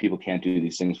 And I know people can't do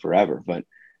these things forever, but,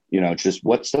 it's just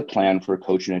what's the plan for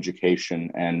coaching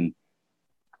education? And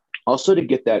also to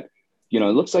get that, it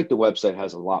looks like the website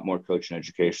has a lot more coaching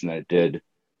education than it did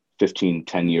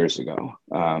 10 years ago.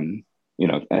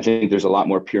 I think there's a lot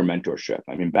more peer mentorship.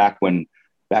 I mean, back when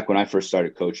I first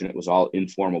started coaching, it was all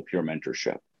informal peer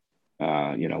mentorship.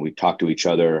 We talked to each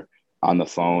other on the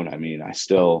phone. I mean, I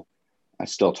still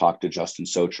talk to Justin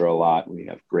Socher a lot. We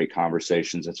have great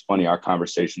conversations. It's funny, our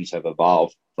conversations have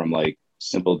evolved from like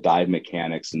simple dive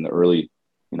mechanics in the early,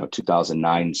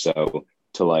 2009. So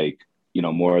to like,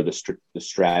 more of the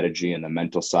strategy and the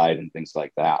mental side and things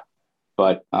like that.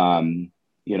 But,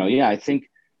 I think,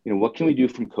 what can we do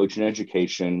from coaching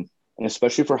education, and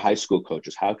especially for high school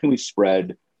coaches? How can we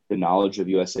spread the knowledge of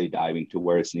USA diving to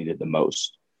where it's needed the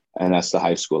most? And that's the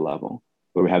high school level,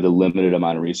 where we have the limited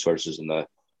amount of resources and the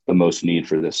most need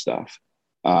for this stuff.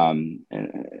 And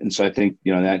so I think,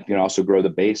 that can also grow the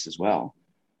base as well.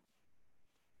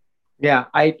 Yeah,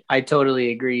 I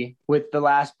totally agree with the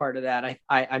last part of that.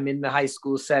 I'm in the high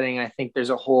school setting. I think there's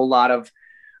a whole lot of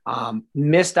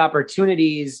missed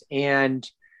opportunities. And,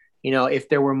 if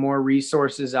there were more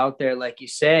resources out there, like you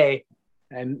say,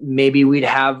 and maybe we'd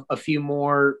have a few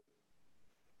more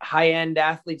high-end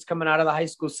athletes coming out of the high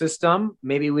school system.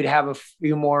 Maybe we'd have a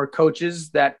few more coaches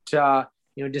that,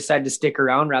 decide to stick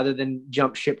around rather than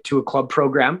jump ship to a club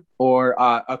program or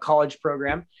a college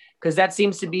program. Because that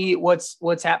seems to be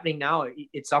what's happening now.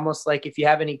 It's almost like if you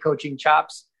have any coaching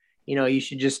chops, you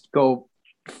should just go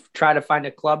try to find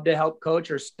a club to help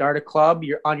coach or start a club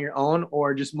you're on your own,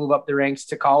 or just move up the ranks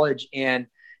to college. And,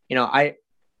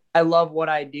 I love what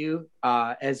I do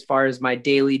as far as my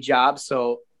daily job.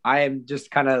 So I am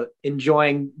just kind of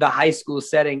enjoying the high school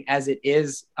setting as it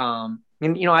is. And,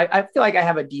 I feel like I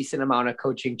have a decent amount of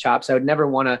coaching chops. I would never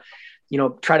want to,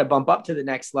 try to bump up to the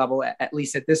next level, at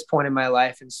least at this point in my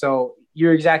life. And so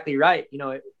you're exactly right.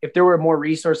 If there were more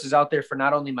resources out there for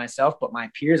not only myself, but my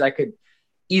peers, I could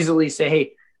easily say,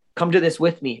 hey, come to this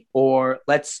with me, or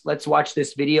let's watch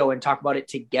this video and talk about it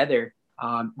together.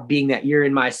 Being that you're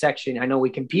in my section, I know we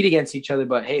compete against each other,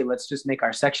 but hey, let's just make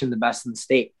our section the best in the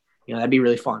state. That'd be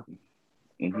really fun.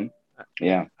 Mm-hmm.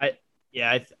 Yeah.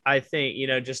 I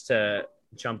think, just to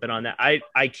jump in on that,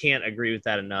 I can't agree with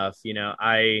that enough.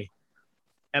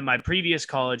 At my previous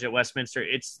college at Westminster,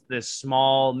 it's this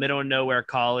small middle of nowhere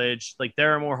college. Like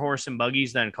there are more horse and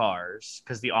buggies than cars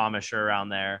because the Amish are around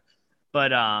there.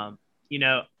 But,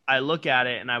 I look at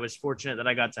it, and I was fortunate that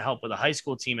I got to help with a high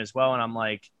school team as well. And I'm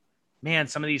like, man,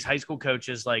 some of these high school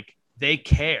coaches, like they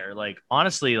care. Like,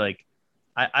 honestly, like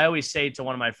I always say to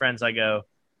one of my friends, I go,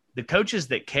 the coaches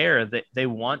that care, that they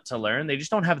want to learn, they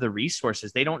just don't have the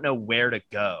resources. They don't know where to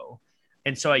go.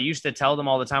 And so I used to tell them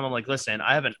all the time, I'm like, listen,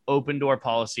 I have an open door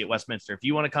policy at Westminster. If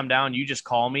you want to come down, you just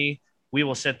call me. We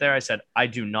will sit there. I said, I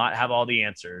do not have all the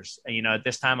answers. And, at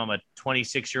this time I'm a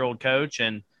 26-year-old coach,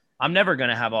 and I'm never going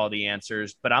to have all the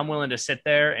answers, but I'm willing to sit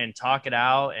there and talk it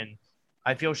out. And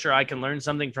I feel sure I can learn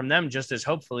something from them, just as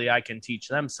hopefully I can teach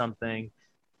them something.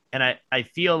 And I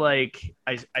feel like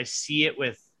I see it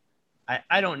with,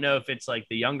 I don't know if it's like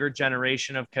the younger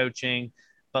generation of coaching,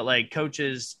 but like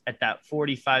coaches at that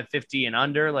 45, 50 and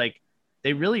under, like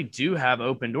they really do have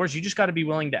open doors. You just got to be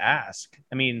willing to ask.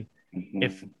 I mean,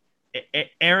 if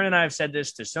Aaron and I have said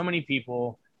this to so many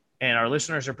people, and our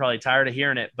listeners are probably tired of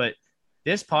hearing it, but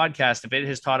this podcast, if it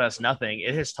has taught us nothing,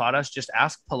 it has taught us just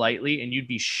ask politely, and you'd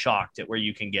be shocked at where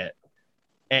you can get.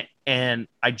 And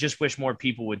I just wish more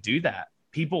people would do that.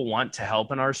 People want to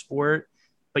help in our sport,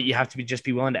 but you have to just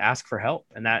be willing to ask for help.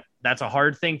 And that's a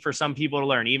hard thing for some people to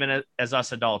learn, even as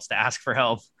us adults, to ask for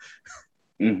help.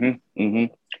 Mm-hmm,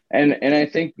 mm-hmm. And I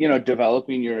think,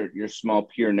 developing your small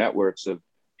peer networks of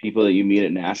people that you meet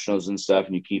at nationals and stuff,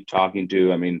 and you keep talking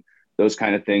to, I mean, those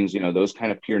kind of things, those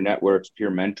kind of peer networks,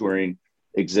 peer mentoring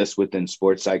exists within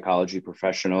sports psychology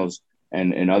professionals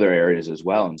and in other areas as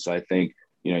well. And so I think,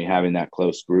 having that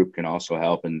close group can also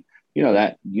help. And,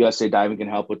 that USA Diving can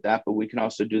help with that, but we can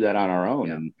also do that on our own.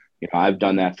 Yeah. And, I've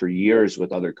done that for years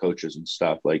with other coaches and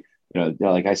stuff. Like,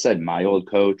 like I said, my old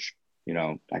coach,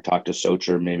 I talk to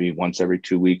Socher maybe once every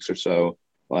 2 weeks or so,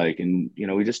 and,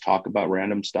 we just talk about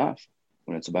random stuff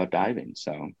when it's about diving.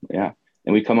 So, yeah.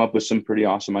 And we come up with some pretty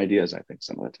awesome ideas, I think,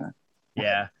 some of the time.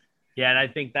 Yeah. Yeah. And I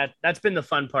think that's been the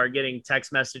fun part, getting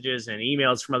text messages and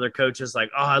emails from other coaches like,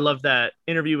 oh, I love that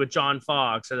interview with John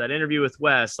Fox or that interview with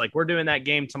Wes. Like, we're doing that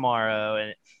game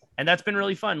tomorrow. And that's been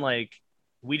really fun. Like,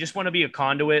 we just want to be a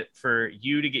conduit for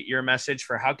you to get your message,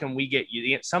 for how can we get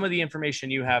you some of the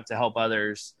information you have to help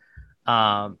others.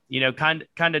 Kind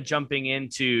of jumping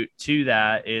into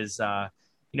that is,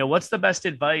 what's the best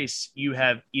advice you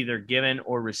have either given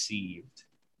or received?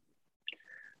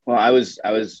 Well,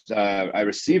 I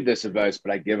received this advice,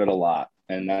 but I give it a lot.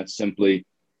 And that's simply,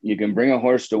 you can bring a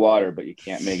horse to water, but you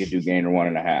can't make it do gainer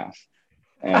 1.5.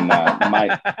 And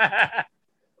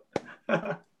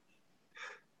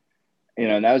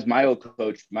and that was my old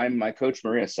coach. My coach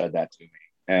Maria said that to me.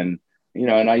 And,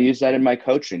 and I use that in my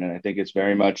coaching. And I think it's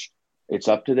very much, it's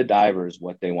up to the divers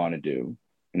what they want to do.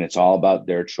 And it's all about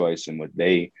their choice and what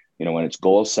they, when it's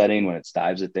goal setting, when it's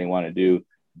dives that they want to do,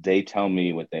 they tell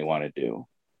me what they want to do.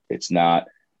 It's not,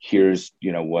 here's,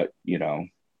 what,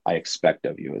 I expect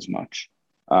of you as much.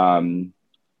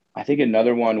 I think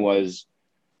another one was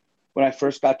when I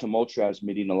first got to Moultrie, I was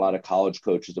meeting a lot of college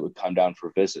coaches that would come down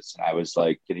for visits. And I was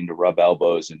like getting to rub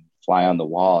elbows and fly on the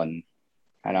wall. And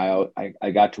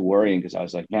I got to worrying because I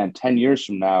was like, man, 10 years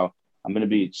from now, I'm going to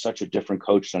be such a different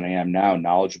coach than I am now,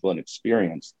 knowledgeable and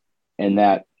experienced. And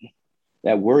that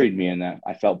worried me, and that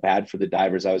I felt bad for the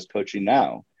divers I was coaching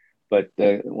now. But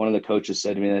one of the coaches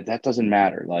said to me that doesn't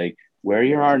matter. Like, where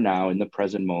you are now in the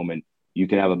present moment, you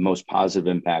can have a most positive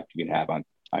impact you can have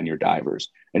on your divers.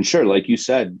 And sure, like you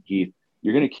said, Heath,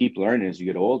 you're going to keep learning as you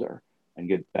get older and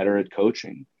get better at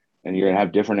coaching, and you're going to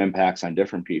have different impacts on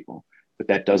different people. But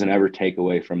that doesn't ever take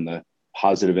away from the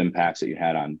positive impacts that you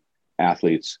had on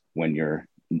athletes when you're,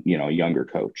 a younger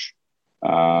coach.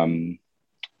 I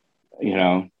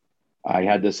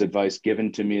had this advice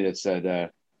given to me that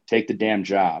said, take the damn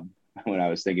job, when I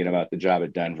was thinking about the job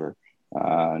at Denver.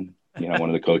 One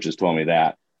of the coaches told me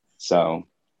that. So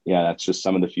yeah, that's just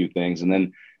some of the few things. And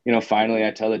then, finally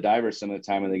I tell the divers some of the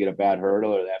time when they get a bad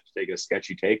hurdle or they have to take a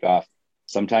sketchy takeoff,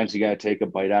 sometimes you got to take a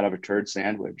bite out of a turd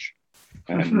sandwich.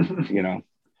 And,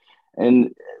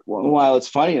 and while it's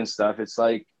funny and stuff, it's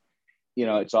like,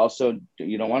 it's also,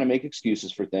 you don't want to make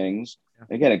excuses for things.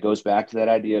 Again, it goes back to that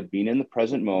idea of being in the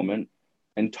present moment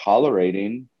and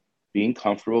tolerating being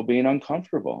comfortable, being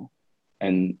uncomfortable,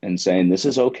 and saying, this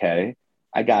is okay.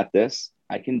 I got this.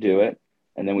 I can do it.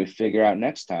 And then we figure out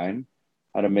next time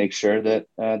how to make sure that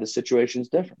the situation is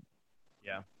different.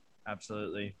 Yeah,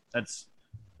 absolutely. That's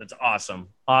awesome.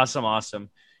 Awesome.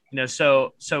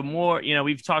 So more,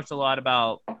 we've talked a lot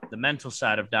about the mental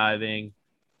side of diving.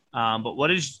 But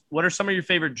what are some of your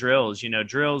favorite drills?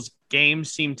 Drills,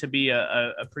 games seem to be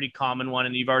a pretty common one,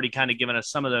 and you've already kind of given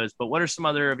us some of those. But what are some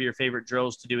other of your favorite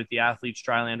drills to do with the athletes,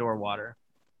 dry land or water?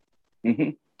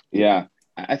 Mm-hmm. Yeah,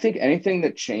 I think anything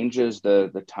that changes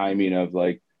the timing of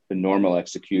like the normal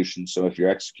execution. So if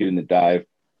you're executing the dive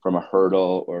from a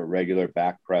hurdle or a regular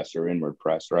back press or inward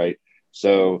press, right?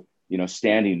 So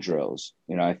standing drills.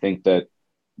 I think that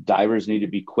divers need to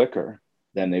be quicker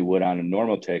than they would on a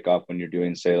normal takeoff when you're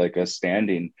doing, say, like a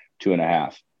standing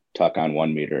 2.5 tuck on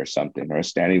 1 meter or something, or a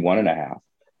standing 1.5.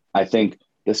 I think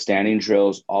the standing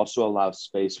drills also allow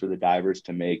space for the divers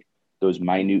to make those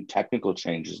minute technical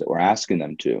changes that we're asking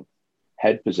them to: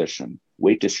 head position,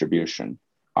 weight distribution,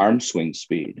 arm swing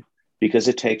speed, because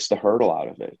it takes the hurdle out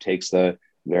of it. It takes the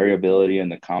variability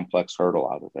and the complex hurdle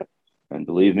out of it. And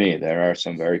believe me, there are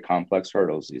some very complex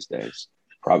hurdles these days.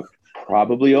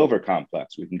 Probably over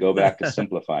complex. We can go back to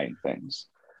simplifying things.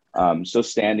 So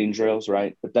standing drills,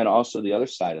 right? But then also the other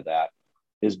side of that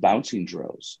is bouncing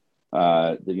drills,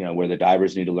 where the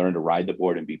divers need to learn to ride the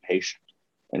board and be patient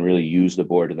and really use the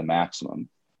board to the maximum.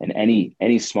 And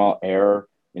any small error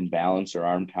in balance or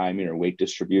arm timing or weight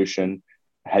distribution,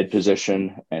 head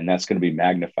position, and that's going to be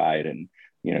magnified. And,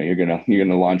 you're going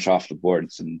to launch off the board in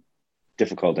some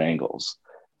difficult angles.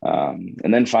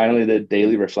 And then finally, the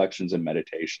daily reflections and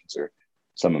meditations are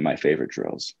some of my favorite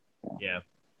drills. Yeah.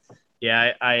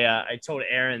 I told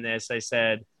Aaron this. I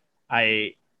said,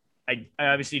 I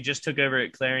obviously just took over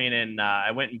at Clarion, and I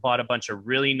went and bought a bunch of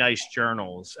really nice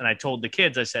journals. And I told the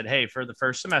kids, I said, hey, for the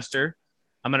first semester,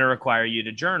 I'm going to require you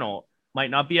to journal.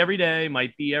 Might not be every day,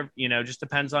 might be, just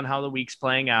depends on how the week's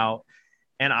playing out.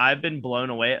 And I've been blown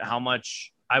away at how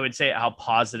much, I would say, how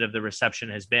positive the reception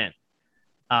has been.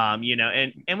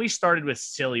 And we started with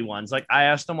silly ones. Like I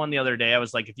asked someone the other day, I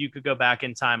was like, if you could go back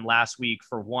in time last week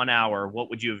for 1 hour,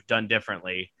 what would you have done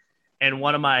differently? And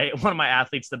one of my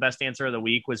athletes, the best answer of the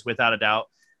week was, without a doubt,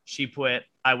 she put,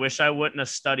 I wish I wouldn't have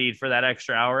studied for that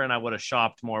extra hour and I would have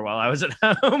shopped more while I was at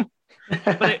home.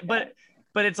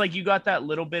 But it's like, you got that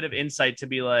little bit of insight to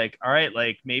be like, all right,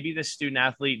 like maybe this student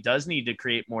athlete does need to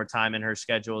create more time in her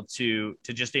schedule to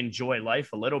just enjoy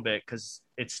life a little bit, because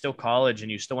it's still college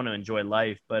and you still want to enjoy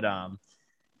life. But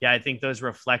yeah, I think those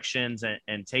reflections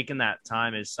and taking that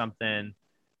time is something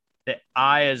that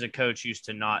I, as a coach, used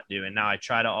to not do. And now I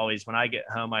try to always, when I get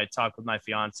home, I talk with my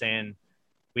fiance, and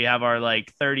We have our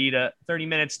like 30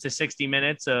 minutes to 60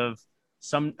 minutes of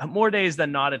some more days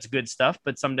than not. It's good stuff,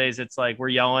 but some days it's like we're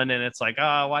yelling and it's like,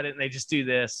 oh, why didn't they just do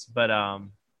this? But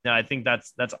no, I think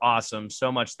that's awesome.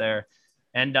 So much there.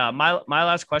 And my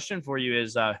last question for you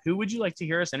is, who would you like to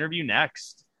hear us interview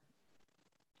next?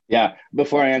 Yeah.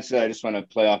 Before I answer that, I just want to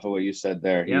play off of what you said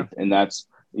there, Yeah. Heath. And that's,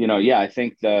 I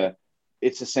think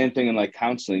it's the same thing in like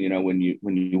counseling, when you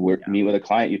meet with a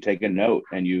client, you take a note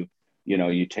and you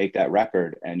take that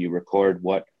record and you record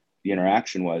what the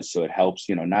interaction was. So it helps,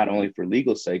 not only for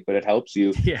legal sake, but it helps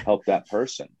you help that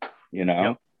person,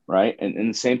 Yep. right. And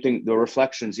the same thing, the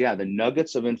reflections, the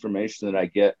nuggets of information that I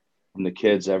get from the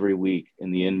kids every week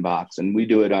in the inbox. And we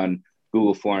do it on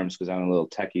Google Forms because I'm a little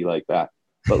techie like that.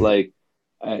 But like,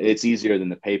 it's easier than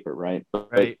the paper, right?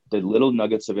 But the little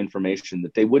nuggets of information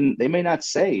that they may not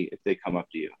say if they come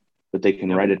up to you, but they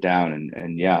can write it down.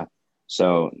 And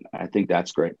so I think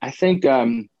that's great. I think,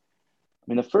 the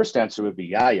first answer would be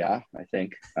Yaya, I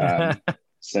think,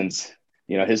 since,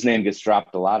 his name gets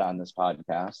dropped a lot on this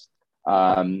podcast.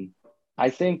 I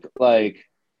think like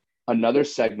another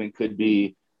segment could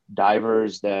be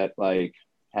divers that like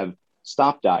have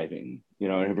stopped diving,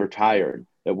 and have retired,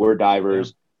 that were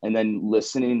divers. And then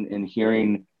listening and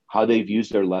hearing how they've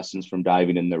used their lessons from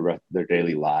diving in their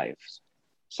daily lives.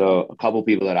 So a couple of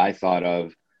people that I thought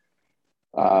of,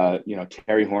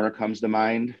 Terry Horner comes to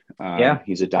mind.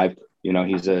 He's a dive, he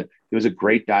was a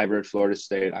great diver at Florida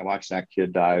State. I watched that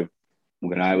kid dive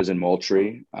when I was in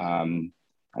Moultrie.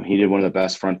 He did one of the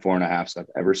best front 4.5s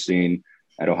I've ever seen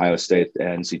at Ohio State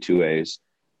at NC2As.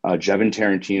 Jevin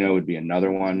Tarantino would be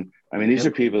another one. These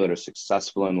are people that are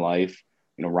successful in life.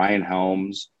 Ryan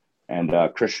Helms and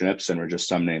Christian Ibsen were just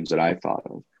some names that I thought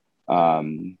of.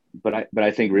 But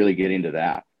I think really getting to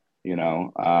that,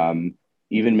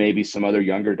 even maybe some other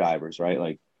younger divers, right?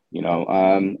 Like,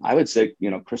 I would say,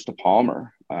 Krista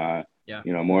Palmer,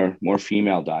 more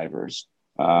female divers,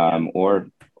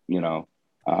 or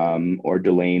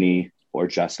Delaney or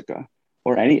Jessica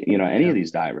or any of these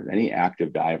divers, any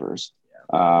active divers.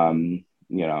 Maybe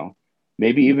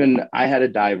even I had a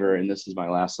diver, and this is my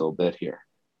last little bit here,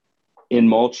 in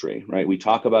Moultrie, right? We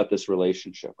talk about this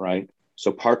relationship, right?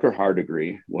 So Parker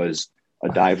Hardegree was a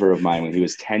diver of mine when he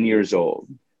was 10 years old.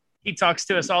 He talks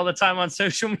to us all the time on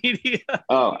social media.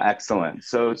 Oh, excellent.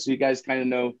 So you guys kind of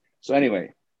know. So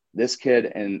anyway, this kid,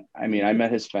 and I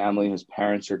met his family. His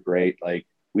parents are great. Like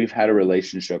we've had a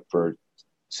relationship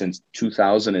since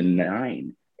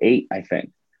 2009, 8, I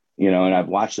think, and I've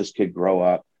watched this kid grow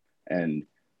up and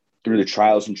through the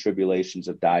trials and tribulations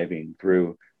of diving,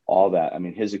 through all that.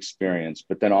 His experience,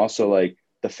 but then also like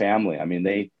the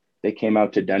family. They came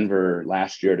out to Denver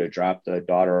last year to drop the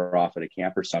daughter off at a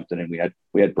camp or something. And we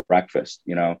had breakfast,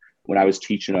 when I was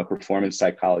teaching a performance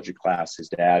psychology class, his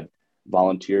dad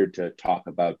volunteered to talk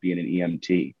about being an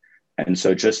EMT. And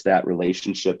so just that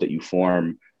relationship that you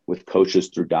form with coaches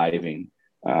through diving.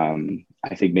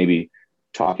 I think maybe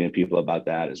talking to people about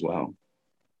that as well.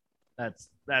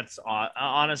 That's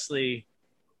honestly,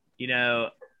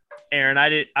 Aaron,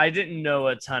 I didn't know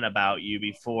a ton about you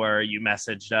before you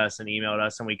messaged us and emailed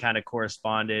us and we kind of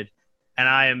corresponded. And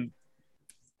I am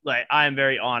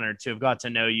very honored to have got to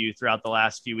know you throughout the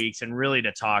last few weeks and really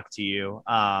to talk to you.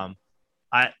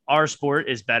 Our sport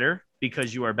is better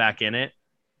because you are back in it.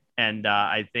 And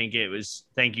I think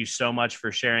thank you so much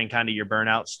for sharing kind of your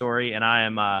burnout story. And I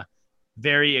am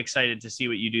very excited to see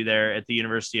what you do there at the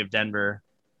University of Denver.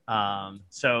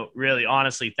 So really,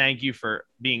 honestly, thank you for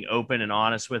being open and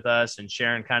honest with us and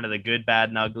sharing kind of the good, bad,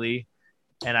 and ugly.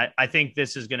 And I think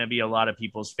this is going to be a lot of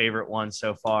people's favorite one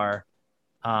so far.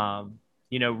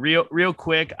 Real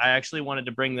quick, I actually wanted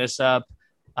to bring this up.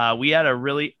 We had a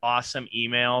really awesome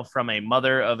email from a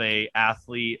mother of a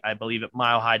athlete, I believe at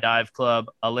Mile High Dive Club,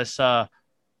 Alyssa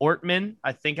Ortman.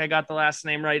 I think I got the last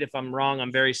name right. If I'm wrong,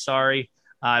 I'm very sorry.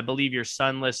 I believe your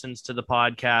son listens to the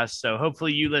podcast, so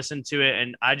hopefully you listen to it.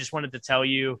 And I just wanted to tell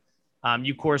you,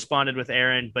 you corresponded with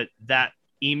Aaron, but that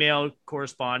email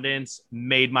correspondence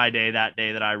made my day that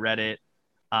day that I read it.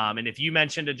 And if you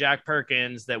mentioned to Jack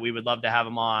Perkins that we would love to have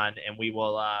him on, and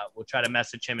we'll try to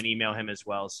message him and email him as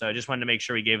well. So I just wanted to make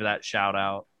sure we gave that shout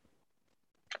out.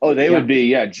 Oh, they would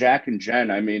be, Jack and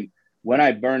Jen. When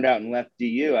I burned out and left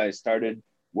DU, I started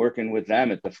working with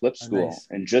them at the flip school. Nice.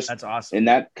 And just that's awesome. And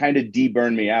that kind of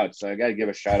de-burned me out. So I got to give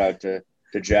a shout out to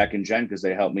Jack and Jen because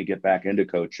they helped me get back into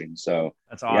coaching. So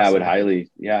that's awesome. Yeah, I would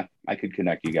I could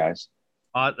connect you guys.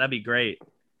 That'd be great.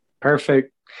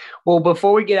 Perfect. Well,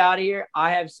 before we get out of here,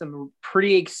 I have some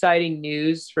pretty exciting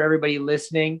news for everybody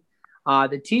listening.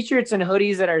 The t-shirts and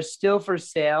hoodies that are still for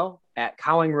sale at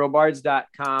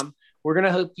cowlingrobards.com. We're going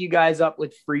to hook you guys up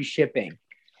with free shipping.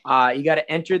 You got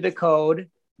to enter the code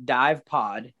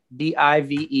DIVEPOD,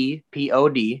 DIVEPOD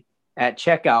at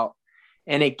checkout,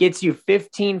 and it gets you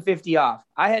 $15.50 off.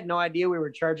 I had no idea we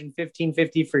were charging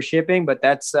 $15.50 for shipping, but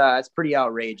that's pretty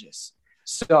outrageous.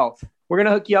 So we're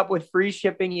gonna hook you up with free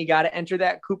shipping. You got to enter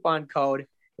that coupon code.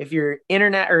 If you're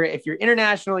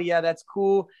international, yeah, that's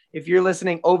cool. If you're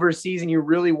listening overseas and you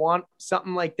really want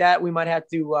something like that, we might have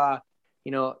to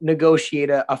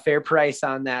negotiate a fair price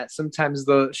on that. Sometimes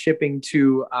the shipping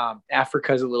to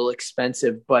Africa is a little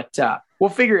expensive, but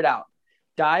we'll figure it out.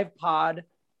 Dive Pod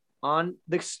on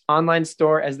the online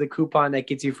store as the coupon that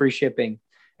gets you free shipping.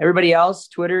 Everybody else,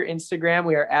 Twitter, Instagram,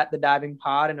 we are at The Diving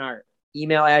Pod, and our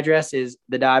email address is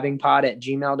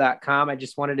thedivingpod@gmail.com. I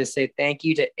just wanted to say thank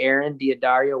you to Aaron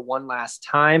Addario one last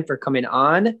time for coming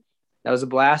on. That was a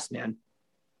blast, man.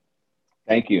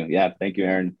 Thank you. Yeah. Thank you,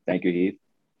 Aaron. Thank you, Heath.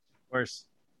 Of course.